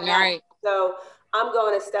it's not happening. Right. So I'm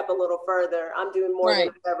going to step a little further. I'm doing more than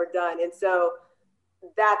I've ever done. And so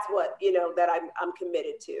that's what, that I'm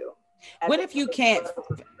committed to. What if you can't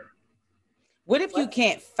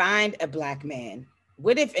find a Black man?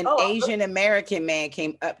 What if an Asian American man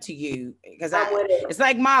came up to you? Because it's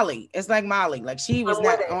like Molly. Like she was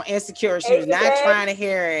not on Insecure. She was not trying to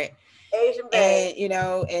hear it. Asian babe.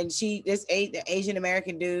 And the Asian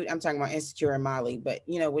American dude, I'm talking about Insecure and Molly, but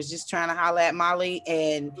was just trying to holler at Molly,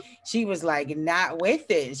 and she was like not with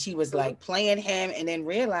it. She was like playing him, and then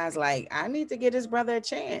realized like, I need to give his brother a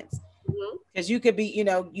chance, because you could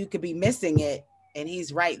be missing it, and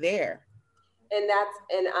he's right there. And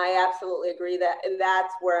I absolutely agree and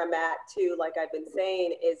that's where I'm at too. Like I've been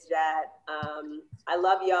saying, is that I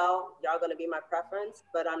love y'all. Y'all gonna be my preference,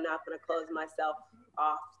 but I'm not gonna close myself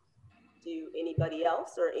off to anybody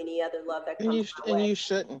else or any other love that comes my way. And you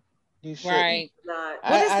shouldn't. You shouldn't. Right.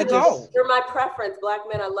 What is the goal? You're my preference. Black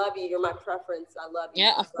men, I love you. You're my preference. I love you.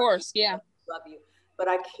 Yeah, of course. Yeah. Love you. But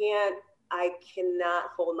I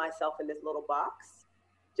cannot hold myself in this little box.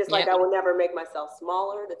 Just like I will never make myself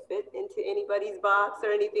smaller to fit into anybody's box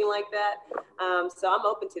or anything like that. So I'm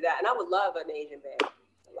open to that. And I would love an Asian babe. I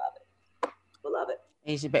love it. Would love it.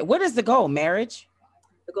 Asian babe. What is the goal? Marriage?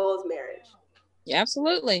 The goal is marriage. Yeah,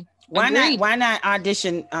 absolutely. Why Agreed. Why not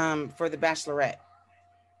audition for the Bachelorette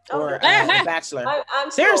or the Bachelor? I'm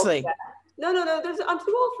Seriously. No. I'm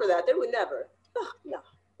too old for that. They would never. Oh, no,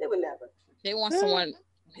 they would never. They want someone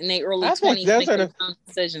in their early 20s making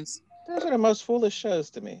decisions. Those are the most foolish shows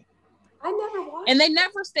to me. I never watched. And they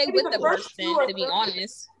never stay with the person, to be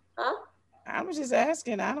honest. Huh? I was just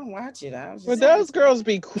asking. I don't watch it. But those girls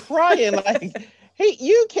be crying like, hey,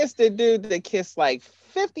 you kissed a dude that kissed like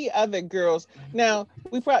 50 other girls. Now,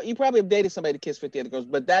 you probably have dated somebody that kissed 50 other girls,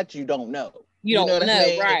 but that you don't know. You don't know, I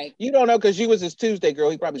mean? right? You don't know because you was his Tuesday girl.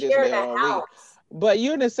 He probably just been all week. But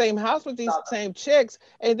you're in the same house with these same chicks,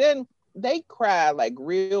 and then they cry like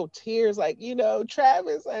real tears, like,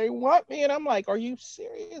 Travis, I want me. And I'm like, are you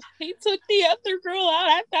serious? He took the other girl out.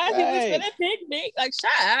 I thought he was gonna picnic. Like,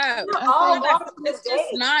 shut up. It's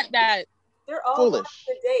just not that. They're all foolish.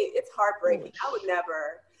 The date. It's heartbreaking. I would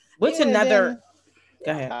never. What's another?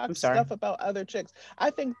 Go ahead. I'm sorry. Stuff about other chicks. I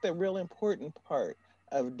think the real important part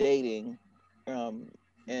of dating,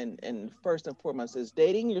 and first and foremost, is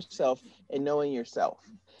dating yourself and knowing yourself.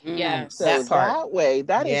 Yeah. So that way,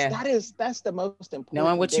 that's the most important.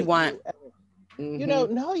 Knowing what you want.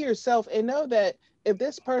 Know yourself and know that if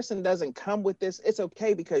this person doesn't come with this, it's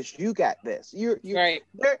okay because you got this. You're right.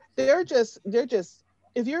 They're just.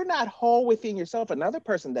 If you're not whole within yourself, another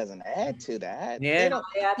person doesn't add to that. Yeah.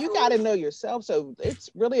 You got to know yourself. So it's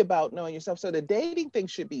really about knowing yourself. So the dating thing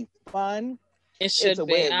should be fun. It should it's a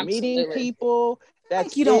be way of meeting people.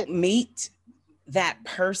 That's you don't meet that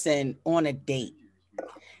person on a date.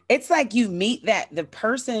 It's like you meet the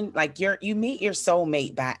person, like you meet your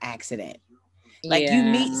soulmate by accident. Like you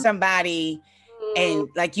meet somebody and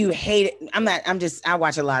like you hate it. I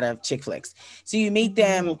watch a lot of chick flicks. So you meet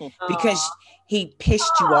them because he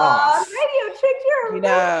pissed you off. Radio chick,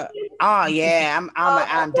 oh yeah,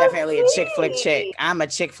 I'm definitely a chick flick chick. I'm a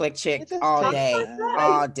chick flick chick all day.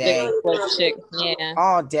 Chick, yeah.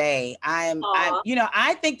 All day. I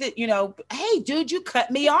think that, hey dude, you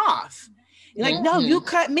cut me off. You're like, no, you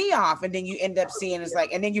cut me off. And then you end up seeing it's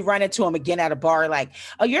like, and then you run into him again at a bar, like,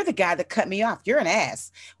 oh, you're the guy that cut me off. You're an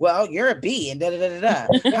ass. Well, you're a B and da da da da.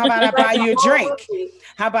 How about I buy you a drink?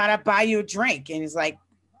 How about I buy you a drink? And he's like,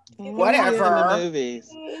 whatever. In the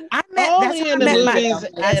movies. I met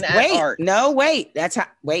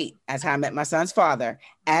That's how I met my son's father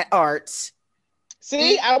at Arts.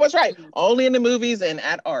 See, I was right. Only in the movies and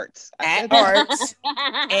at Arts. At Arts.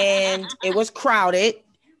 And it was crowded.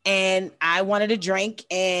 And I wanted a drink,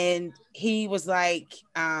 and he was like,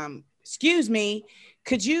 excuse me,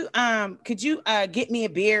 could you get me a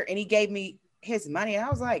beer? And he gave me his money. And I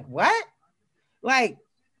was like, what? Like,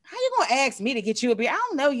 how you gonna ask me to get you a beer? I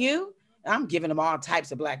don't know you. I'm giving him all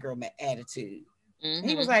types of black girl attitude. Mm-hmm.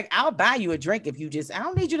 He was like, I'll buy you a drink if you I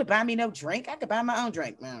don't need you to buy me no drink. I could buy my own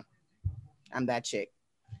drink, man. I'm that chick.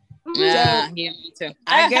 Yeah, me too.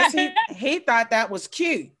 I guess he thought that was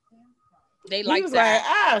cute. They like he was that.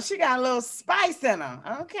 like, oh, she got a little spice in her.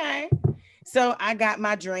 Okay. So I got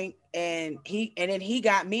my drink and then he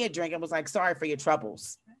got me a drink and was like, sorry for your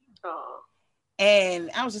troubles. Oh. And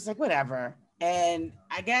I was just like, whatever. And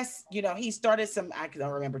I guess, he started some, I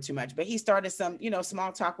don't remember too much, but he started some,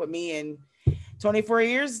 small talk with me, and 24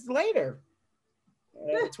 years later,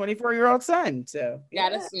 24-year-old son. So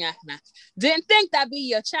yeah. Didn't think that'd be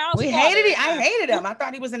your child. We hated it. I hated him. I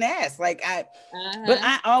thought he was an ass. But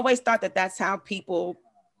I always thought that's how people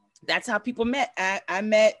met. I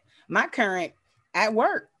met my current at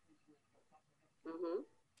work.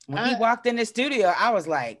 Mm-hmm. When he walked in the studio, I was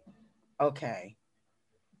like, okay.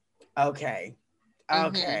 Mm-hmm.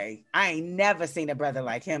 I ain't never seen a brother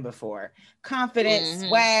like him before. Confident,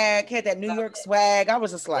 swag, had that New York swag. I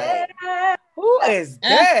was just like, who is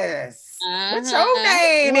this? What's your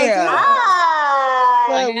name is?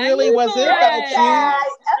 Well, really, was it about you?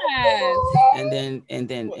 And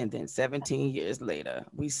then 17 years later,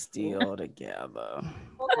 we still together.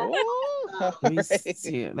 Let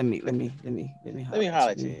me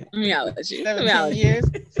holler at you.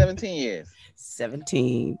 17 years.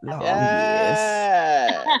 17 long years.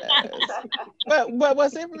 But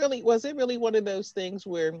was it really one of those things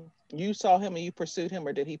where you saw him and you pursued him,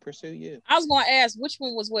 or did he pursue you? I was going to ask, which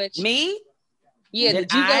one was which? Me? Yeah,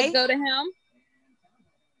 did you go to him?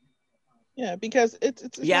 Yeah, because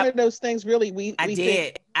it's one of those things. Really, I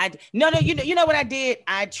did. No. You know what I did?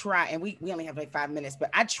 I tried, and we only have like 5 minutes,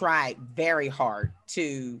 but I tried very hard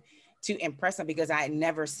to impress him because I had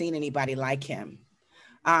never seen anybody like him.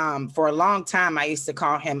 For a long time, I used to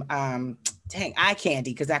call him Eye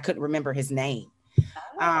Candy because I couldn't remember his name.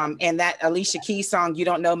 And that Alicia Keys song, "You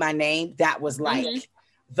Don't Know My Name," that was like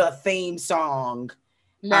the theme song.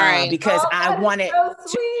 Right. Because I wanted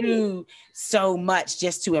to do so much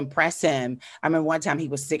just to impress him. I remember one time he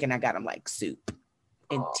was sick and I got him like soup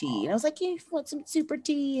and tea. And I was like, you want some soup or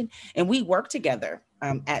tea? And we worked together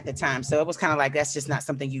at the time. So it was kind of like, that's just not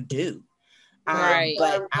something you do. Right.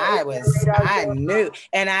 But I knew.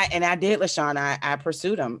 And I did, LaShawn. I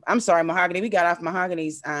pursued him. I'm sorry, Mahogany. We got off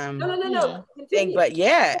Mahogany's no. thing. But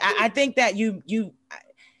yeah, I think that you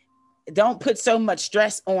don't put so much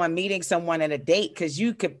stress on meeting someone at a date, because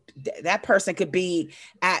that person could be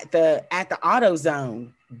at the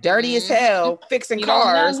AutoZone, dirty as hell, fixing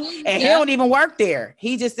cars, and he don't even work there.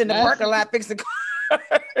 He just in the parking lot fixing cars.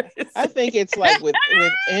 I think it's like with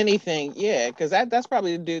anything, because that's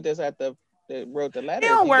probably the dude that's that wrote the letter.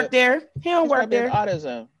 He don't work there. He don't work there.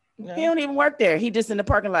 AutoZone. No. He don't even work there. He just in the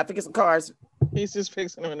parking lot fixing cars. He's just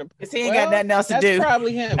fixing them in the. He ain't got nothing else to do. That's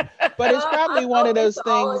probably him. But it's probably one of those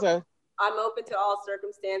things. I'm open to all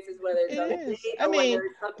circumstances, whether it's on a date or I mean, whether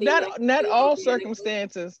it's something not all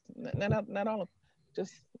circumstances, not all of,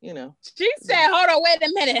 just She said, "Hold on, wait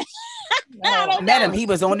a minute." Met him. He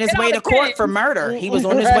was on his way to court for murder. He was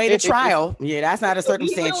on his way to trial. Yeah, that's not a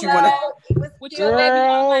circumstance you want to.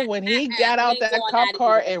 Girl, when he got out that cop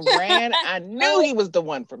car and ran, I knew he was the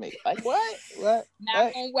one for me. Like what? Not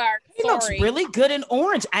gonna work. He looks really good in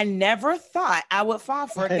orange. I never thought I would fall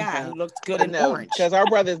for a guy who looked good in orange. Because our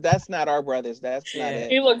brothers, that's not our brothers. That's not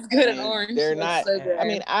it. He looks good in orange. They're not. So I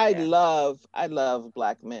mean, I love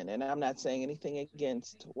Black men, and I'm not saying anything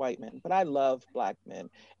against white men, but I love Black men.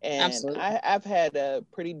 And I've had a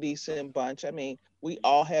pretty decent bunch. I mean, we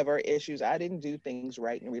all have our issues. I didn't do things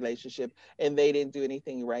right in a relationship, and they didn't do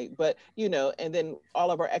anything right. But, and then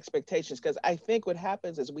all of our expectations, because I think what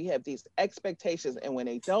happens is we have these expectations, and when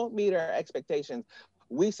they don't meet our expectations,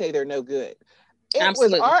 we say they're no good. It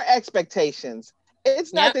was our expectations.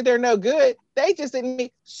 It's not that they're no good. They just didn't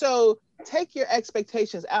meet. So take your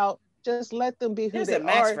expectations out. Just let them be who they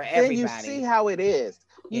are. Then you see how it is.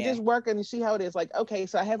 You just work and you see how it is. Like, okay,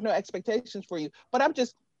 so I have no expectations for you, but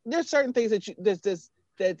there's certain things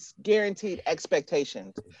that's guaranteed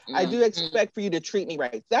expectations. I do expect for you to treat me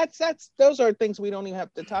right. Those are things we don't even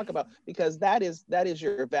have to talk about, because that is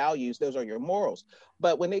your values. Those are your morals.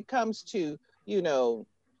 But when it comes to,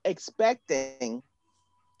 expecting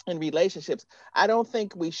in relationships, I don't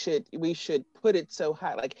think we should put it so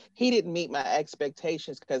high. Like, he didn't meet my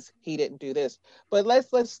expectations because he didn't do this. But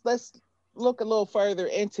let's look a little further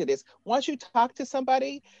into this. Once you talk to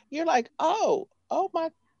somebody, you're like, oh my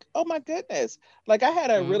goodness. Like, I had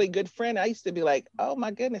a really good friend. I used to be like, oh my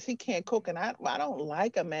goodness, he can't cook. And I don't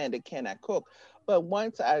like a man that cannot cook. But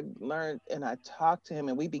once I learned and I talked to him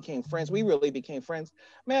and we became friends, we really became friends.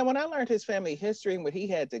 Man, when I learned his family history and what he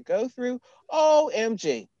had to go through,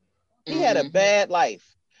 OMG, he had a bad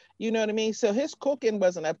life. You know what I mean? So his cooking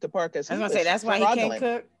wasn't up to par, because I was gonna say that's why he can't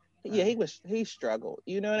cook. Yeah, he struggled.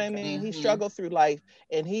 You know what I mean? He struggled through life,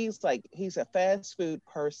 and he's a fast food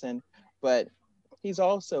person, but he's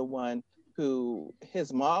also one who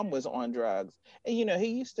his mom was on drugs. And, you know, he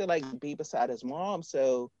used to like be beside his mom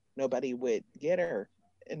so nobody would get her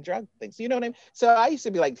and drug things. You know what I mean? So I used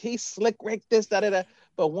to be like, he's slick Rick, this, da.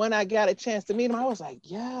 But when I got a chance to meet him, I was like,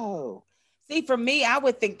 yo. See, for me, I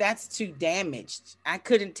would think that's too damaged. I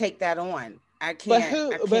couldn't take that on. I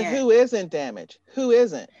can't. But who isn't damaged? Who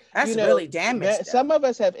isn't? That's really damaged. Some of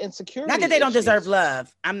us have insecurity. Not that they don't deserve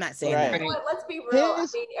love. I'm not saying that. But let's be real. I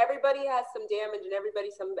mean, everybody has some damage and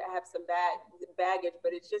everybody have some baggage,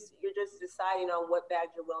 but it's just you're just deciding on what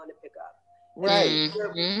bags you're willing to pick up. Right.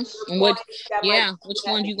 Which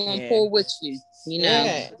one you gonna pull with you? You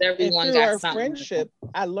know, everyone and got our something. Friendship,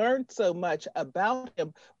 I learned so much about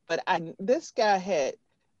him, but this guy had,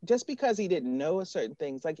 just because he didn't know certain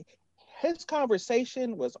things, like his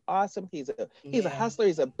conversation was awesome. He's a hustler,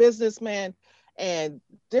 he's a businessman, and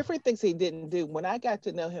different things he didn't do. When I got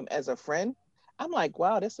to know him as a friend, I'm like,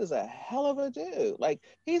 wow, this is a hell of a dude. Like,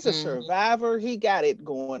 he's a survivor, he got it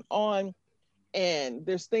going on. And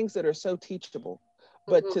there's things that are so teachable,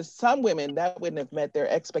 but to some women that wouldn't have met their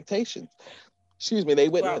expectations. Excuse me,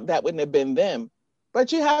 that wouldn't have been them.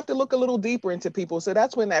 But you have to look a little deeper into people. So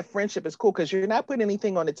that's when that friendship is cool, because you're not putting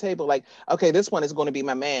anything on the table like, okay, this one is going to be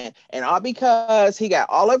my man. And all because he got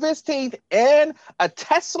all of his teeth and a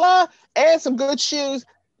Tesla and some good shoes.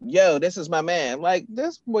 Yo, this is my man. Like,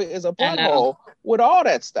 this boy is a butthole with all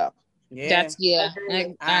that stuff. Yeah,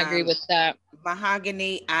 I agree with that.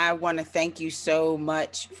 Mahogany, I want to thank you so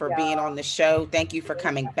much for being on the show. Thank you for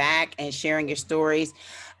coming back and sharing your stories.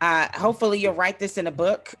 Hopefully you'll write this in a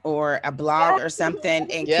book or a blog or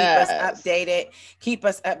something and keep us updated. Keep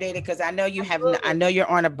us updated, because I know I know you're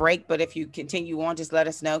on a break, but if you continue on, just let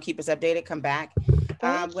us know. Keep us updated. Come back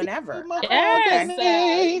whenever.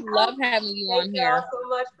 Yes, love having you on here. Thank you all so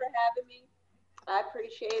much for having me. I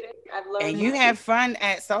appreciate it. I've learned. And you have fun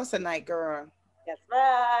at Salsa Night, girl. That's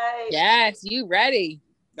right. Yes, you ready?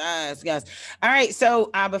 Yes. All right. So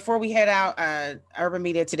before we head out, Urban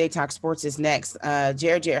Media Today Talk Sports is next.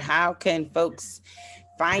 Jared, how can folks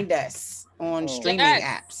find us on streaming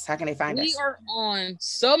apps? How can they find us? We are on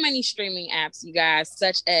so many streaming apps, you guys,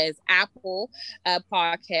 such as Apple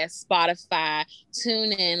Podcast, Spotify,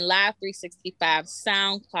 TuneIn, Live 365,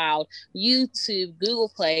 SoundCloud, YouTube, Google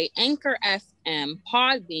Play, Anchor FM,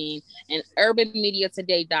 Podbean, and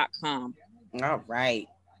UrbanMediaToday.com. All right.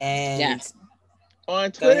 And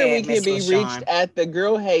on Twitter, we can be reached at the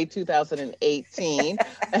Girl Hey 2018.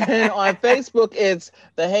 And on Facebook, it's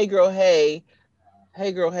the Hey Girl Hey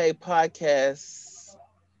podcast.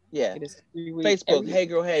 Yeah. Facebook, Hey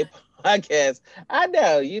Girl Hey podcast. I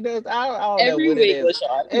know, I don't know what it is.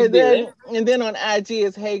 And then on IG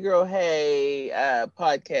is Hey Girl Hey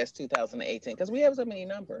podcast 2018, because we have so many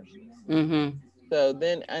numbers. Mm-hmm. So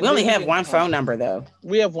then we only have one phone number, though.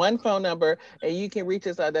 We have one phone number, and you can reach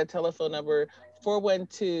us at that telephone number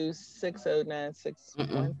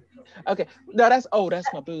 412-609-61. Okay, no, that's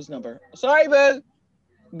my boo's number. Sorry, boo.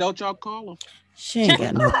 Don't y'all call him. She ain't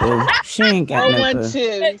got no boo. She ain't got no boo.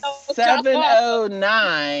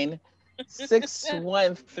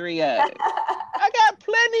 412-709-6130. I got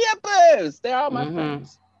plenty of boos. They're all my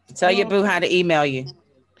friends. Tell your boo how to email you.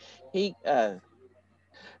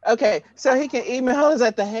 Okay, so he can email us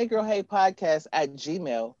at the Hey Girl Hey podcast at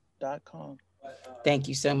gmail.com. Thank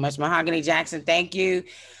you so much, Mahogany Jackson. Thank you.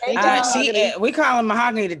 We call him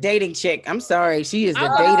Mahogany the dating chick. I'm sorry, she is the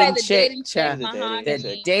dating chick.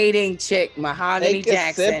 The dating chick, Mahogany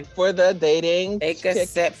Jackson. Take a sip for the dating. Take a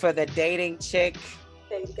sip for the dating chick.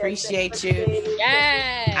 Appreciate you.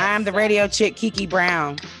 Yes. I'm the radio chick, Kiki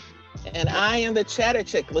Brown, and I am the chatter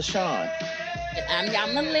chick, LaShawn. And I'm your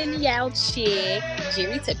millennial chick,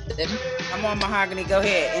 Jerry Tipton. Come on, Mahogany, go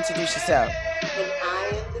ahead, introduce yourself. And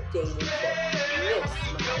I am the dating chick, Miss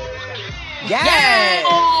Mahogany. Yes!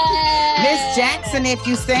 Miss Jackson, if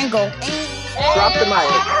you single. Drop the mic.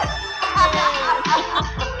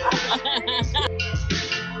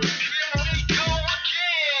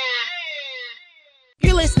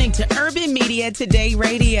 You're listening to Urban Media Today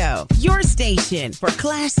Radio, your station for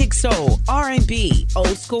classic soul, R&B,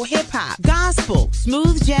 old school hip hop, gospel,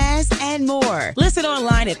 smooth jazz, and more. Listen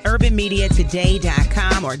online at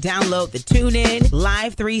urbanmediatoday.com or download the TuneIn,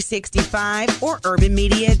 Live 365, or Urban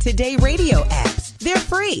Media Today Radio apps. They're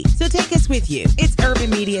free, so take us with you. It's Urban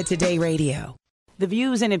Media Today Radio. The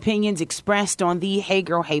views and opinions expressed on the Hey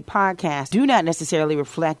Girl Hey podcast do not necessarily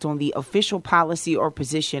reflect on the official policy or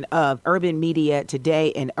position of Urban Media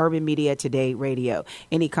Today and Urban Media Today Radio.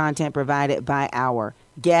 Any content provided by our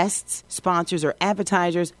guests, sponsors, or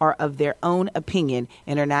advertisers are of their own opinion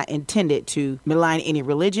and are not intended to malign any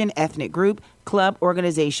religion, ethnic group, club,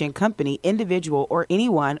 organization, company, individual, or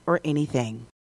anyone or anything.